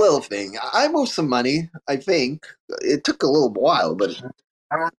could do a little thing. I moved some money, I think. It took a little while, but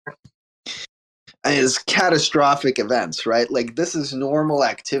it's catastrophic events, right? Like, this is normal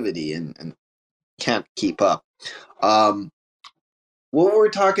activity and can't keep up. What were we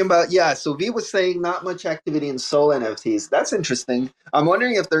talking about? Yeah, so V was saying not much activity in Sol NFTs. That's interesting. I'm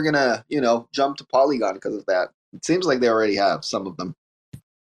wondering if they're gonna, jump to Polygon because of that. It seems like they already have some of them.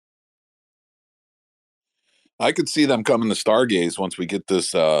 I could see them coming to Stargaze once we get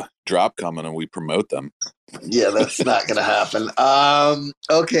this drop coming and we promote them. Yeah, that's not gonna happen.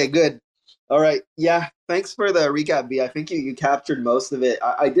 Okay, good. All right. Yeah, thanks for the recap, V. I think you captured most of it.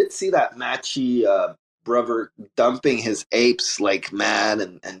 I did see that Matchy brother dumping his apes like mad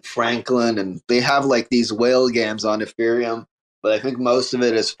and Franklin, and they have like these whale games on Ethereum, but I think most of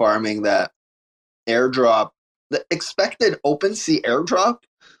it is farming that airdrop, the expected OpenSea airdrop.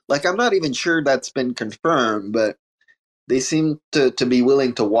 Like, I'm not even sure that's been confirmed, but they seem to be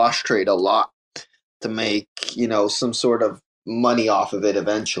willing to wash trade a lot to make, some sort of money off of it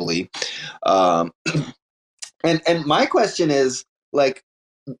eventually. And my question is, like,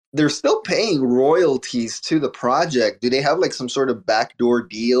 they're still paying royalties to the project. Do they have like some sort of backdoor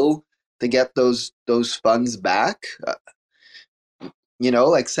deal to get those funds back?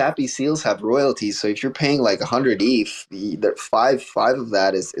 Like Sappy Seals have royalties. So if you're paying like 100 ETH, that five of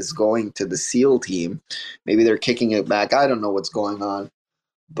that is going to the SEAL team. Maybe they're kicking it back. I don't know what's going on.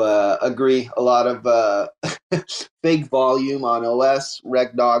 But agree, a lot of big volume on OS,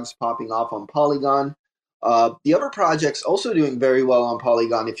 Rekt dogs popping off on Polygon. The other projects also doing very well on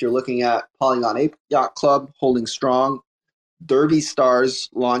Polygon. If you're looking at Polygon Ape Yacht Club holding strong, Derby Stars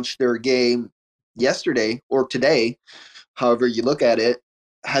launched their game yesterday or today, however you look at it.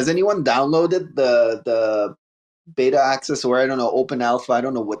 Has anyone downloaded the beta access, or I don't know, open alpha? I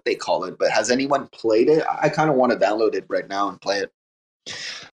don't know what they call it, but has anyone played it? I kind of want to download it right now and play it.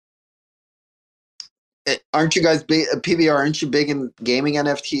 Aren't you guys big, PBR? Aren't you big in gaming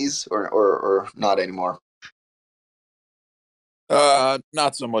NFTs or not anymore?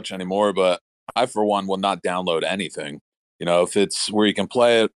 Not so much anymore, but I, for one, will not download anything. If it's where you can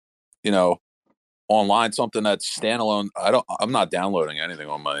play it, online, something that's standalone. I'm not downloading anything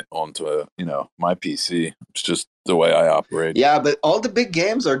onto my PC. It's just the way I operate. Yeah, but all the big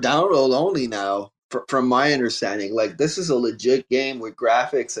games are download only now, from my understanding. Like, this is a legit game with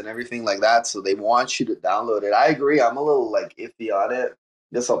graphics and everything like that, so they want you to download it. I agree. I'm a little like iffy on it.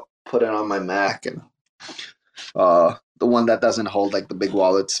 Guess I'll put it on my Mac, and the one that doesn't hold like the big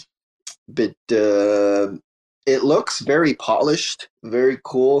wallets. But it looks very polished, very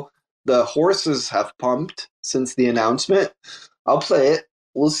cool. The horses have pumped since the announcement. I'll play it.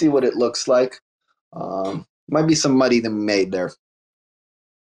 We'll see what it looks like. Might be some money to be made there.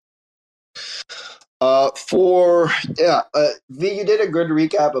 V, you did a good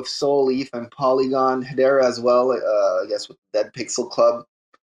recap of Soul Leaf and Polygon there as well. I guess with Dead Pixel Club.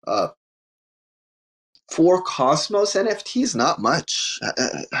 For Cosmos NFTs, not much.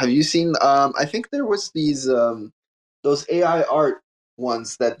 Have you seen? I think there was those AI art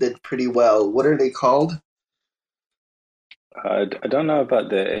ones that did pretty well. What are they called? I don't know about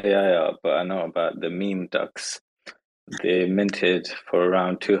the AI art, but I know about the meme ducks. They minted for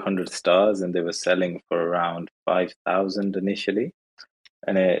around 200 stars, and they were selling for around 5,000 initially.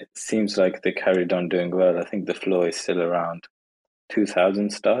 And it seems like they carried on doing well. I think the floor is still around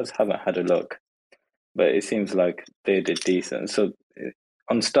 2,000 stars. Haven't had a look, but it seems like they did decent. So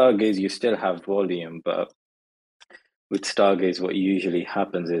on Stargaze, you still have volume, but with Stargaze, what usually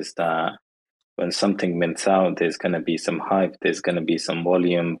happens is that when something mints out, there's going to be some hype, there's going to be some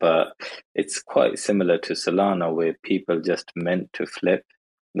volume, but it's quite similar to Solana, where people just meant to flip.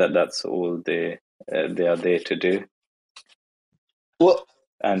 That's all they are there to do. Well,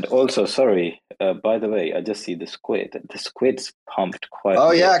 and also, sorry, by the way, I just see the squid. The squid's pumped quite.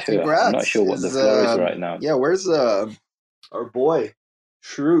 Oh a yeah, bit too. congrats! I'm not sure what the floor is right now. Yeah, where's our boy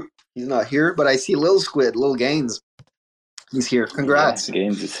Shroot? He's not here, but I see Lil Squid, Lil Gaines. He's here. Congrats! Yeah,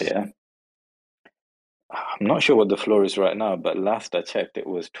 Gaines is here. I'm not sure what the floor is right now, but last I checked, it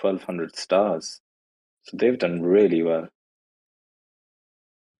was 1,200 stars. So they've done really well.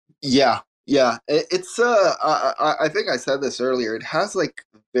 Yeah. It's I think I said this earlier. It has like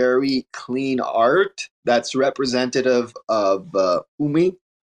very clean art that's representative of Umi.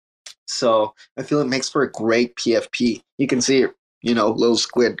 So I feel it makes for a great PFP. You can see it, little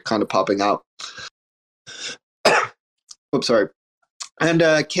squid kind of popping out. Oops, sorry. And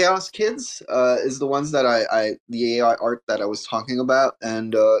Chaos Kids is the ones that the AI art that I was talking about,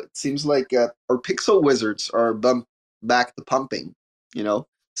 and it seems like our Pixel Wizards are back to pumping.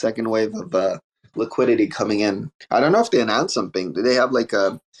 Second wave of liquidity coming in. I don't know if they announced something. Do they have like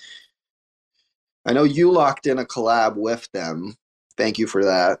a? I know you locked in a collab with them. Thank you for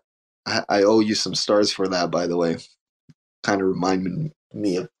that. I owe you some stars for that, by the way. Kind of reminded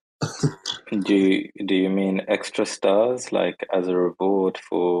me of. Do you mean extra stars, like as a reward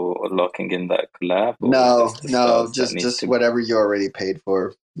for locking in that collab? No, just whatever you already paid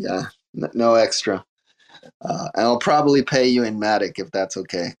for. Yeah, no extra. And I'll probably pay you in Matic if that's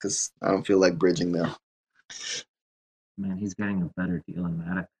okay, because I don't feel like bridging there. Man, he's getting a better deal in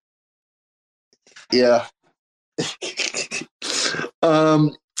Matic. Yeah.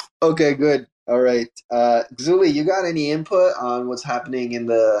 Okay, good. All right. Zuli, you got any input on what's happening in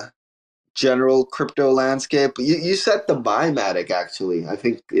the general crypto landscape? You set the buy Matic, actually. I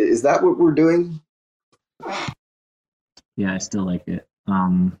think, is that what we're doing? Yeah, I still like it.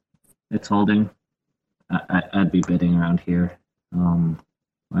 It's holding. I'd be bidding around here. I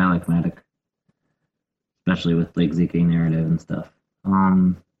like Matic, especially with like ZK narrative and stuff. I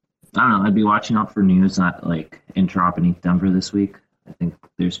don't know. I'd be watching out for news at like Interop and ETH Denver this week. I think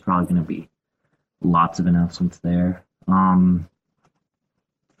there's probably going to be lots of announcements there. For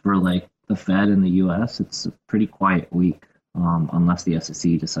like the Fed in the U.S., it's a pretty quiet week, unless the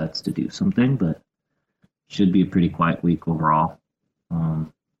SEC decides to do something. But should be a pretty quiet week overall.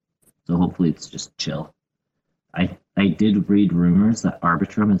 So hopefully it's just chill. I did read rumors that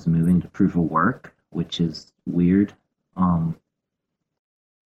Arbitrum is moving to proof of work, which is weird.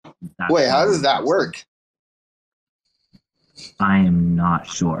 Wait, how does that work? I am not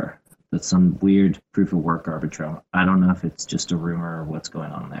sure. That's some weird proof of work Arbitrum. I don't know if it's just a rumor or what's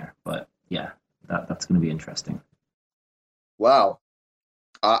going on there, but yeah, that's going to be interesting. Wow.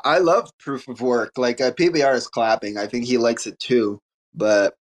 I love proof of work. Like PBR is clapping. I think he likes it too.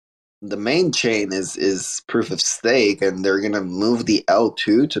 But the main chain is proof of stake, and they're gonna move the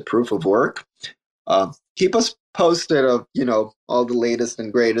L2 to proof of work. Keep us posted of all the latest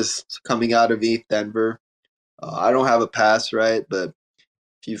and greatest coming out of ETH Denver. I don't have a pass, right? But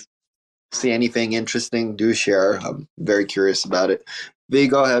if you see anything interesting, do share. I'm very curious about it. V,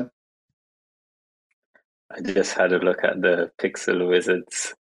 go ahead. I just had a look at the Pixel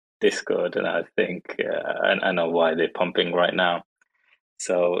Wizards Discord, and I think I know why they're pumping right now.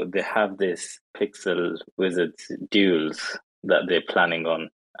 So they have this Pixel Wizards duels that they're planning on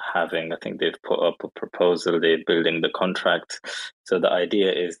having. I think they've put up a proposal, they're building the contract. So the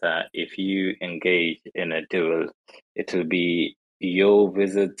idea is that if you engage in a duel, it'll be your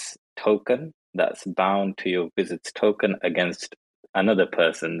Wizards token that's bound to your Wizards token against another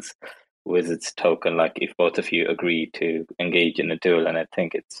person's Wizards token. Like if both of you agree to engage in a duel, and I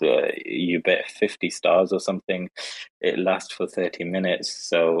think it's you bet 50 stars or something. It lasts for 30 minutes,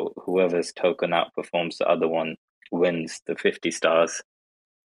 so whoever's token outperforms the other one wins the 50 stars.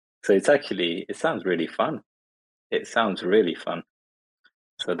 So it sounds really fun. It sounds really fun.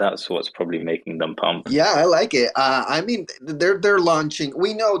 So that's what's probably making them pump. Yeah, I like it. I mean, they're launching.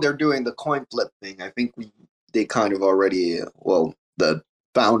 We know they're doing the coin flip thing. I think they kind of already, well, the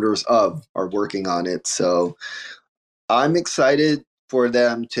founders of are working on it. So I'm excited for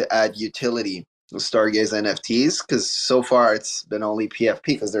them to add utility with Stargaze NFTs, because so far it's been only PFP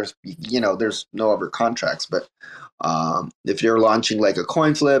because there's no other contracts. But if you're launching like a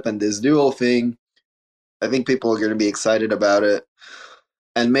coin flip and this dual thing, I think people are going to be excited about it.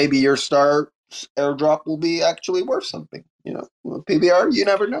 And maybe your star airdrop will be actually worth something. PBR, you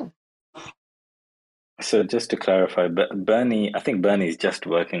never know. So just to clarify, I think Bernie's just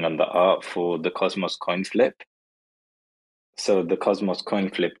working on the art for the Cosmos coin flip. So the Cosmos coin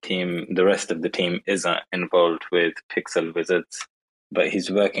flip team, the rest of the team isn't involved with Pixel Wizards, but Bernie's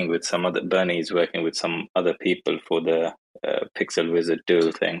working with some other people for the Pixel Wizard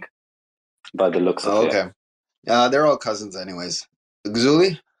duel thing, by the looks of it. Okay. They're all cousins anyways.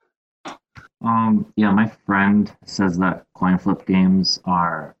 Xuli? Yeah, my friend says that coin flip games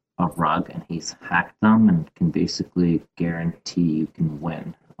are a rug and he's hacked them and can basically guarantee you can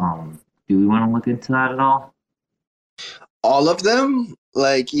win. Do we want to look into that at all? All of them?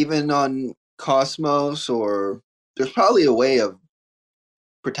 Like even on Cosmos, or there's probably a way of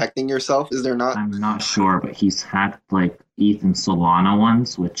protecting yourself, is there not? I'm not sure, but he's hacked like ETH and Solana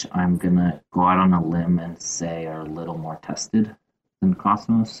ones, which I'm gonna go out on a limb and say are a little more tested than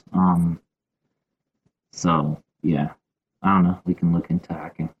Cosmos. So yeah, I don't know. We can look into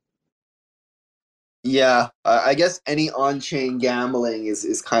hacking. Yeah, I guess any on-chain gambling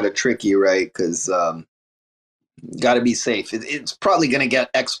is kind of tricky, right? Because got to be safe. It's probably going to get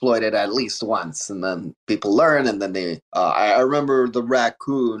exploited at least once, and then people learn, and then they. I remember the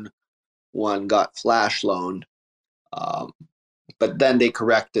raccoon one got flash loaned, but then they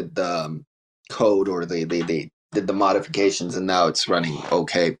corrected the code, or they did the modifications, and now it's running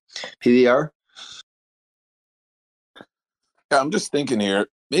okay. PDR? Yeah, I'm just thinking here.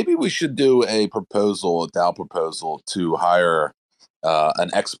 Maybe we should do a DAO proposal to hire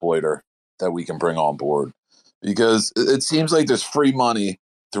an exploiter that we can bring on board, because it seems like there's free money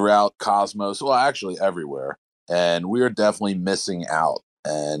throughout Cosmos. Well, actually everywhere, and we are definitely missing out.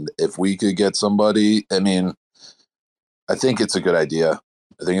 And if we could get somebody, I mean, I think it's a good idea.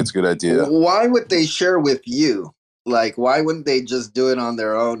 Why would they share with you? Like, why wouldn't they just do it on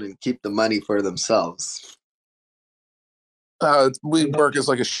their own and keep the money for themselves? We work as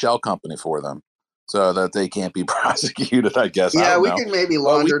like a shell company for them, so that they can't be prosecuted, I guess. Yeah, we can maybe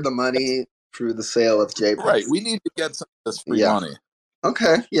launder the money through the sale of JPEGs. Right, we need to get some of this free money.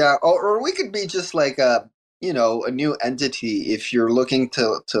 Okay, yeah, or we could be just like a new entity if you're looking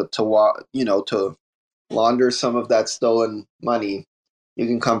to launder some of that stolen money. You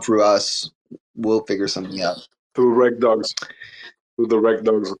can come through us. We'll figure something out. Through Rekt Dogs. Through the Rekt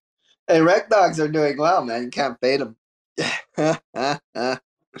Dogs. Hey, Rekt Dogs are doing well, man. You can't fade them.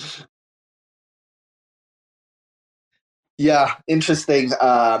 Yeah, interesting.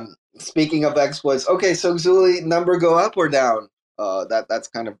 Speaking of exploits, okay, so Xuli, number go up or down? That's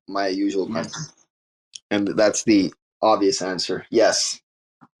kind of my usual question, and that's the obvious answer. Yes.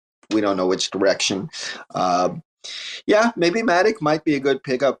 We don't know which direction. Yeah, maybe Matic might be a good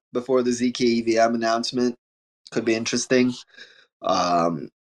pickup before the ZK EVM announcement. Could be interesting. Or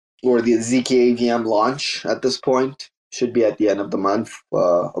the ZK EVM launch at this point. Should be at the end of the month,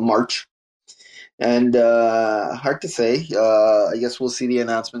 March. And hard to say. I guess we'll see the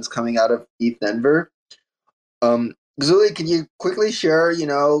announcements coming out of ETH Denver. Xuli, can you quickly share,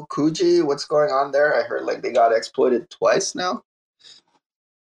 Kuji, what's going on there? I heard like they got exploited twice now.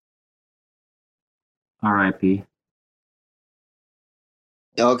 RIP.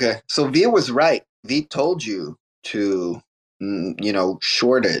 Okay, so V was right. V told you to,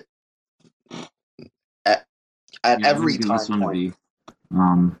 short it at every time point.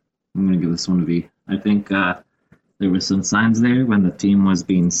 I'm going to give this one to V. I think there were some signs there when the team was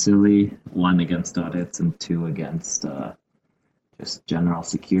being silly, 1 against audits and 2 against just general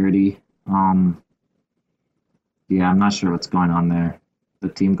security. Yeah, I'm not sure what's going on there. The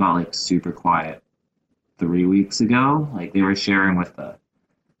team got like super quiet 3 weeks ago. Like they were sharing with the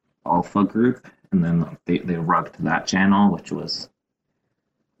alpha group, and then like they rugged that channel, which was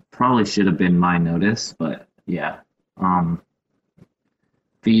probably should have been my notice, but yeah.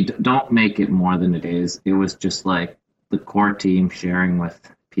 Don't make it more than it is. It was just like the core team sharing with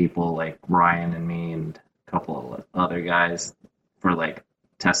people like Ryan and me and a couple of other guys for like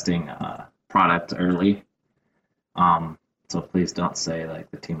testing product early. So please don't say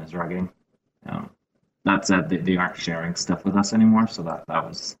like the team is rugging. That said, they aren't sharing stuff with us anymore, so that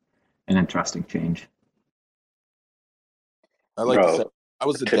was an interesting change. I like to say I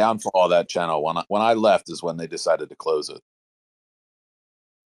was the downfall of that channel. When I left is when they decided to close it.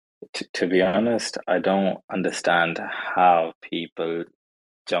 To be honest, I don't understand how people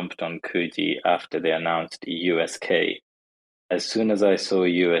jumped on Kuji after they announced USK. As soon as I saw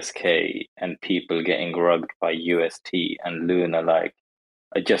USK and people getting rugged by UST and Luna, like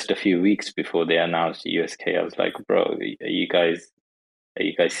just a few weeks before they announced USK, I was like, bro, are you guys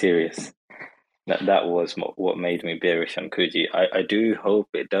serious? That was what made me bearish on Kuji. I do hope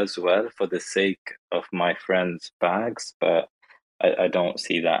it does well for the sake of my friends' bags, but I don't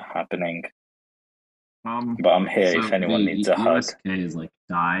see that happening. But I'm here if anyone needs a hug. USK is like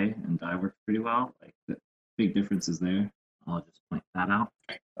DAI, and DAI works pretty well. Like the big differences there. I'll just point that out.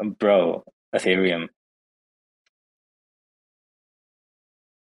 Bro, Ethereum.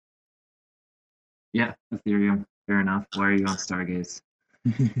 Yeah, Ethereum. Fair enough. Why are you on Stargaze?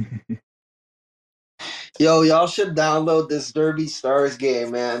 Yo, y'all should download this Derby Stars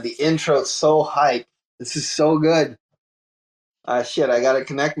game, man. The intro's so hype. This is so good. Shit, I gotta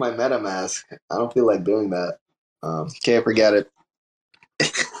connect my MetaMask. I don't feel like doing that. Can't forget it.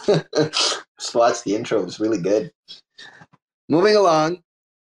 Just watch the intro. It's really good. Moving along.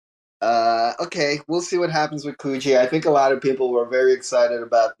 Okay, we'll see what happens with Kuji. I think a lot of people were very excited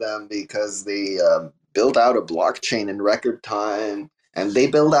about them because they built out a blockchain in record time, and they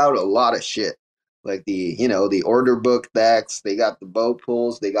built out a lot of shit. Like the order book decks, they got the boat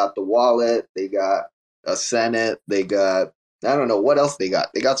pools, they got the wallet, they got a Senate, they got I don't know what else they got.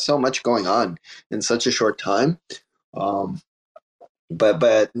 They got so much going on in such a short time.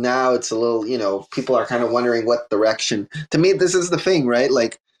 But now it's a little, people are kind of wondering what direction. To me, this is the thing, right?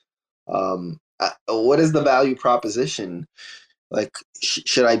 Like, what is the value proposition? Like,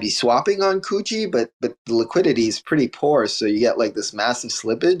 should I be swapping on Kuji? But the liquidity is pretty poor, so you get like this massive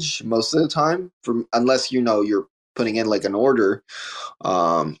slippage most of the time, unless you're putting in like an order.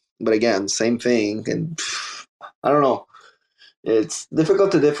 But again, same thing, and I don't know. It's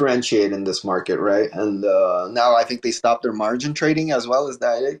difficult to differentiate in this market, right? And now I think they stopped their margin trading as well as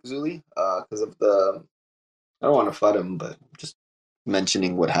that, Zuli, because of the. I don't want to FUD them, but just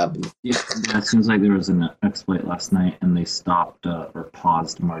mentioning what happened. Yeah, it seems like there was an exploit last night, and they stopped or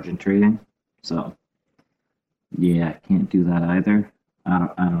paused margin trading. So, yeah, can't do that either. I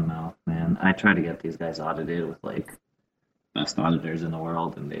don't know, man. I try to get these guys audited with like best auditors in the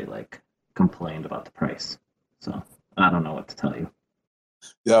world, and they like complained about the price. So I don't know what to tell you.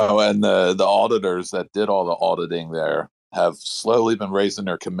 Yeah, and the auditors that did all the auditing there have slowly been raising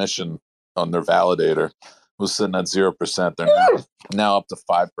their commission on their validator. It was sitting at 0%. They're now up to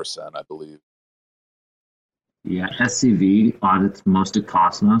 5%, I believe. Yeah, SCV audits most of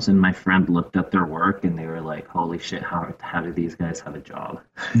Cosmos, and my friend looked at their work, and they were like, "Holy shit! How do these guys have a job?"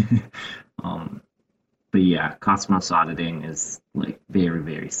 But yeah, Cosmos auditing is like very,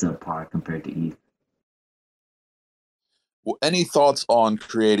 very subpar compared to ETH. Well, any thoughts on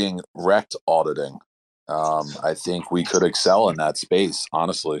creating Rekt auditing? I think we could excel in that space,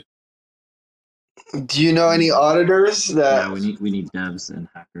 honestly. Do you know any auditors that? Yeah, we need devs and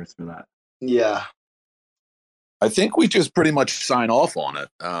hackers for that. Yeah, I think we just pretty much sign off on it.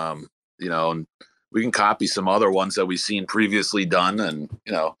 And we can copy some other ones that we've seen previously done, and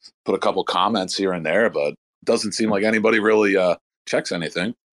put a couple comments here and there, but it doesn't seem like anybody really checks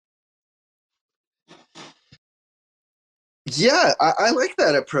anything. Yeah, I like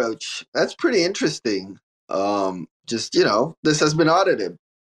that approach. That's pretty interesting. Just this has been audited,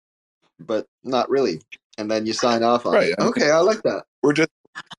 but not really. And then you sign off on it. Okay, I like that.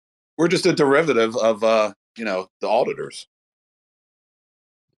 We're just a derivative of the auditors.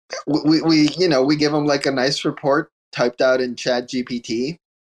 We give them like a nice report typed out in Chat GPT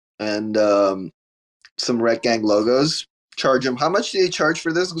and some Rekt Gang logos. Charge them. How much do you charge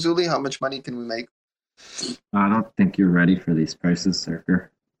for this, Zuli? How much money can we make? I don't think you're ready for these prices, Cirker.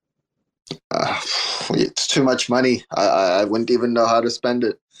 It's too much money. I wouldn't even know how to spend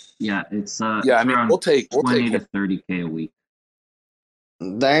it. Yeah, it's we'll take 20 to 30K a week.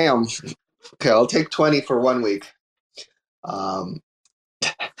 Damn. Okay, I'll take 20 for 1 week.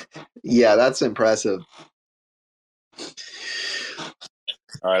 Yeah, that's impressive.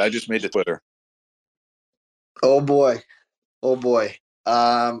 All right, I just made the Twitter. Oh boy.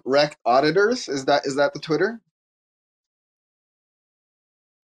 Rekt auditors, is that the Twitter?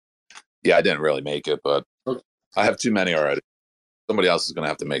 Yeah, I didn't really make it, but I have too many already. Somebody else is going to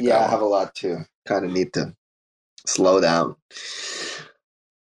have to make that one. Yeah, I have a lot too. Kind of need to slow down.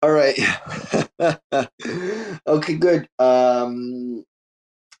 All right. Okay, good.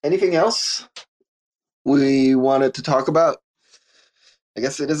 Anything else we wanted to talk about? I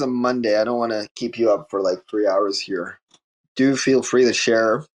guess it is a Monday. I don't want to keep you up for like 3 hours here. Do feel free to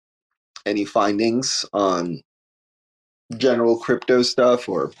share any findings on general crypto stuff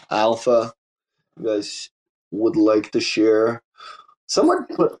or alpha you guys would like to share. Someone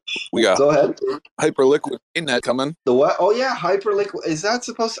we got go ahead. Hyperliquid mainnet coming. The what? Oh yeah, Hyperliquid. Is that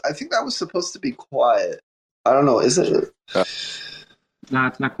supposed I think that was supposed to be quiet. I don't know, is it? No,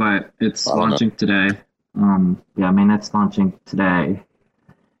 it's not quiet. It's launching today. Mainnet's launching today.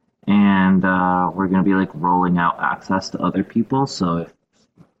 And we're going to be like rolling out access to other people. So if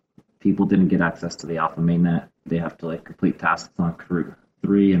people didn't get access to the alpha mainnet, they have to like complete tasks on Crew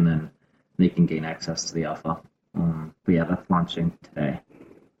 3 and then they can gain access to the alpha. But yeah, that's launching today.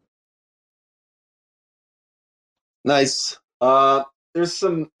 Nice. There's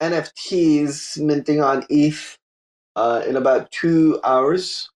some NFTs minting on ETH in about 2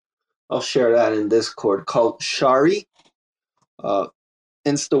 hours. I'll share that in Discord, called Shari.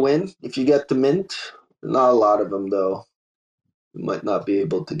 Insta win if you get the mint. Not a lot of them though. You might not be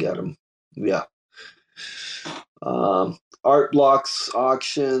able to get them. Yeah. Art blocks,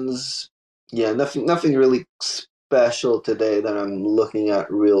 auctions. Yeah, nothing really special today that I'm looking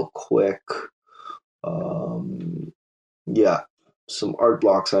at real quick. Yeah, some art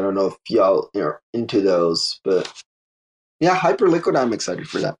blocks. I don't know if y'all are into those, but yeah, Hyperliquid, I'm excited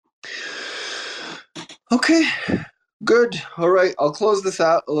for that. Okay, good. All right, I'll close this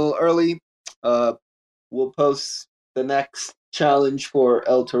out a little early. We'll post the next challenge for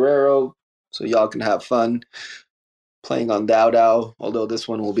El Torero so y'all can have fun playing on DAO, although this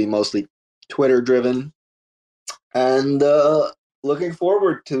one will be mostly Twitter driven. And looking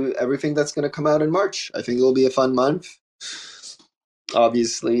forward to everything that's going to come out in March. I think it'll be a fun month.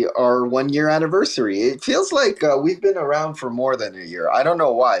 Obviously, our 1 year anniversary. It feels like we've been around for more than a year. I don't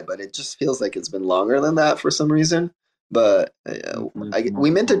know why, but it just feels like it's been longer than that for some reason. But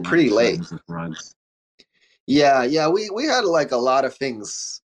we minted pretty late. Yeah, we had like a lot of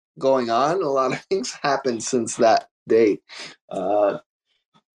things going on. A lot of things happened since that date.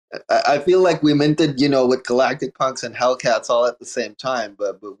 I feel like we minted, with Galactic Punks and Hellcats all at the same time,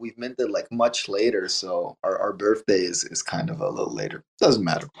 but we've minted like much later, so our birthday is kind of a little later. Doesn't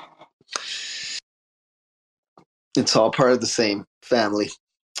matter. It's all part of the same family.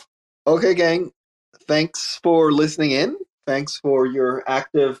 Okay, gang. Thanks for listening in. Thanks for your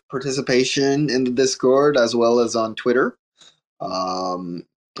active participation in the Discord as well as on Twitter.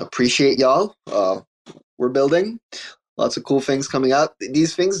 Appreciate y'all. We're building. Lots of cool things coming out.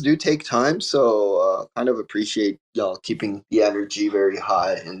 These things do take time, so kind of appreciate y'all keeping the energy very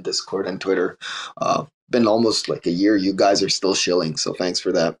high in Discord and Twitter. Been almost like a year. You guys are still shilling, so thanks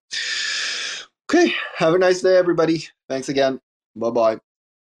for that. Okay, have a nice day, everybody. Thanks again. Bye-bye.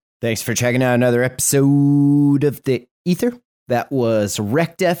 Thanks for checking out another episode of The Ether. That was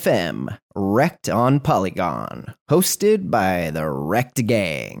Rekt FM, Rekt on Polygon, hosted by the Rekt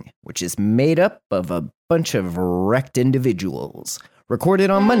Gang, which is made up of a bunch of Rekt individuals. Recorded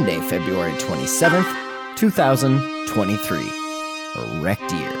on Monday, February 27th, 2023. A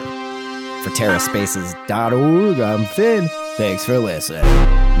Rekt year. For TerraSpaces.org, I'm Finn. Thanks for listening.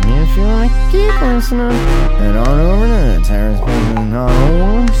 If you want to keep listening, head on over to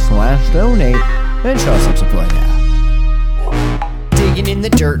TerraSpaces.org/donate and show some support now. Digging in the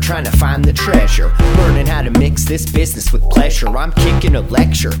dirt, trying to find the treasure. Learning how to mix this business with pleasure. I'm kicking a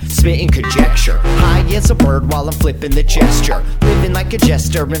lecture, spitting conjecture. High as a bird while I'm flipping the gesture. Living like a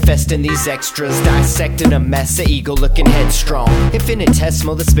jester, infesting these extras. Dissecting a mess, a ego looking headstrong.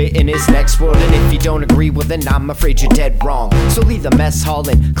 Infinitesimal, the spit in his next word. And if you don't agree, well then I'm afraid you're dead wrong. So leave the mess hall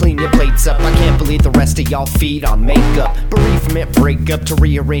and clean your plates up. I can't believe the rest of y'all feed on makeup. Bereavement, break up to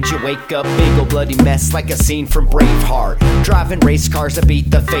rearrange your wake up. Big ol' bloody mess like a scene from Braveheart. Driving race cars that beat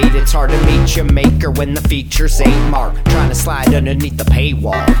the fate. It's hard to meet your maker when the features ain't marked. Trying to slide underneath the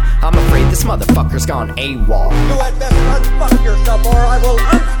paywall. I'm afraid this motherfucker's gone AWOL. You had best unfuck yourself or I will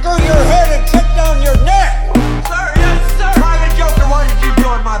unscrew your head and take down your neck! Sir, yes, sir! Private Joker, why did you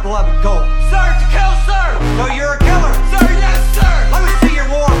join my beloved cult? Sir, to kill, sir! So you're a killer? Sir, yes, sir! Let me see your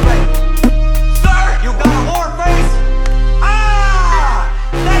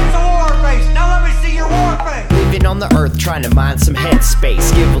in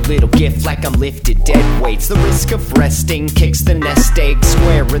space. Give a little gift like I'm lifted dead weights. The risk of resting kicks the nest egg.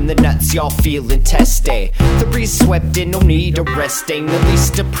 Square in the nuts, y'all feeling testy. The breeze swept in, no need arresting. The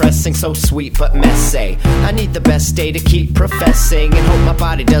least depressing, so sweet but messy. I need the best day to keep professing and hope my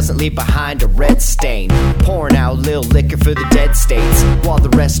body doesn't leave behind a red stain. Pouring out little liquor for the dead states, while the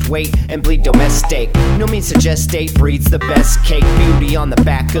rest wait and bleed domestic. No means to gestate breeds the best cake. Beauty on the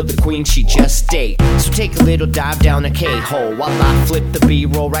back of the queen she just ate. So take a little dive down a K-hole while I flip the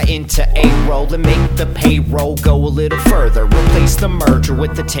B-roll right into A-roll and make the payroll go a little further. Replace the merger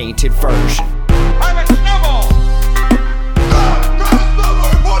with the tainted version. Private Snowball!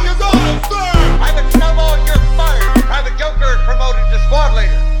 Private Snowball, you're fired! Private Joker is promoted to squad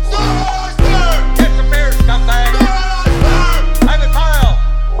leader. Disappear, scumbag! Private Pile!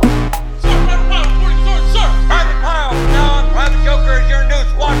 Sir, Private Pile, reporting sword, sir! Private Pile, now Private Joker is your new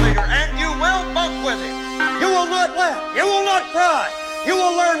squad leader, and you will bunk with him. You will not laugh. You will not cry. You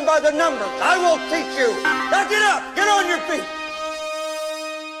will learn by the numbers. I will teach you. Now get up. Get on your feet.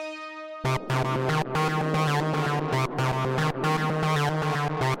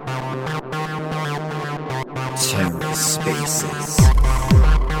 TerraSpaces.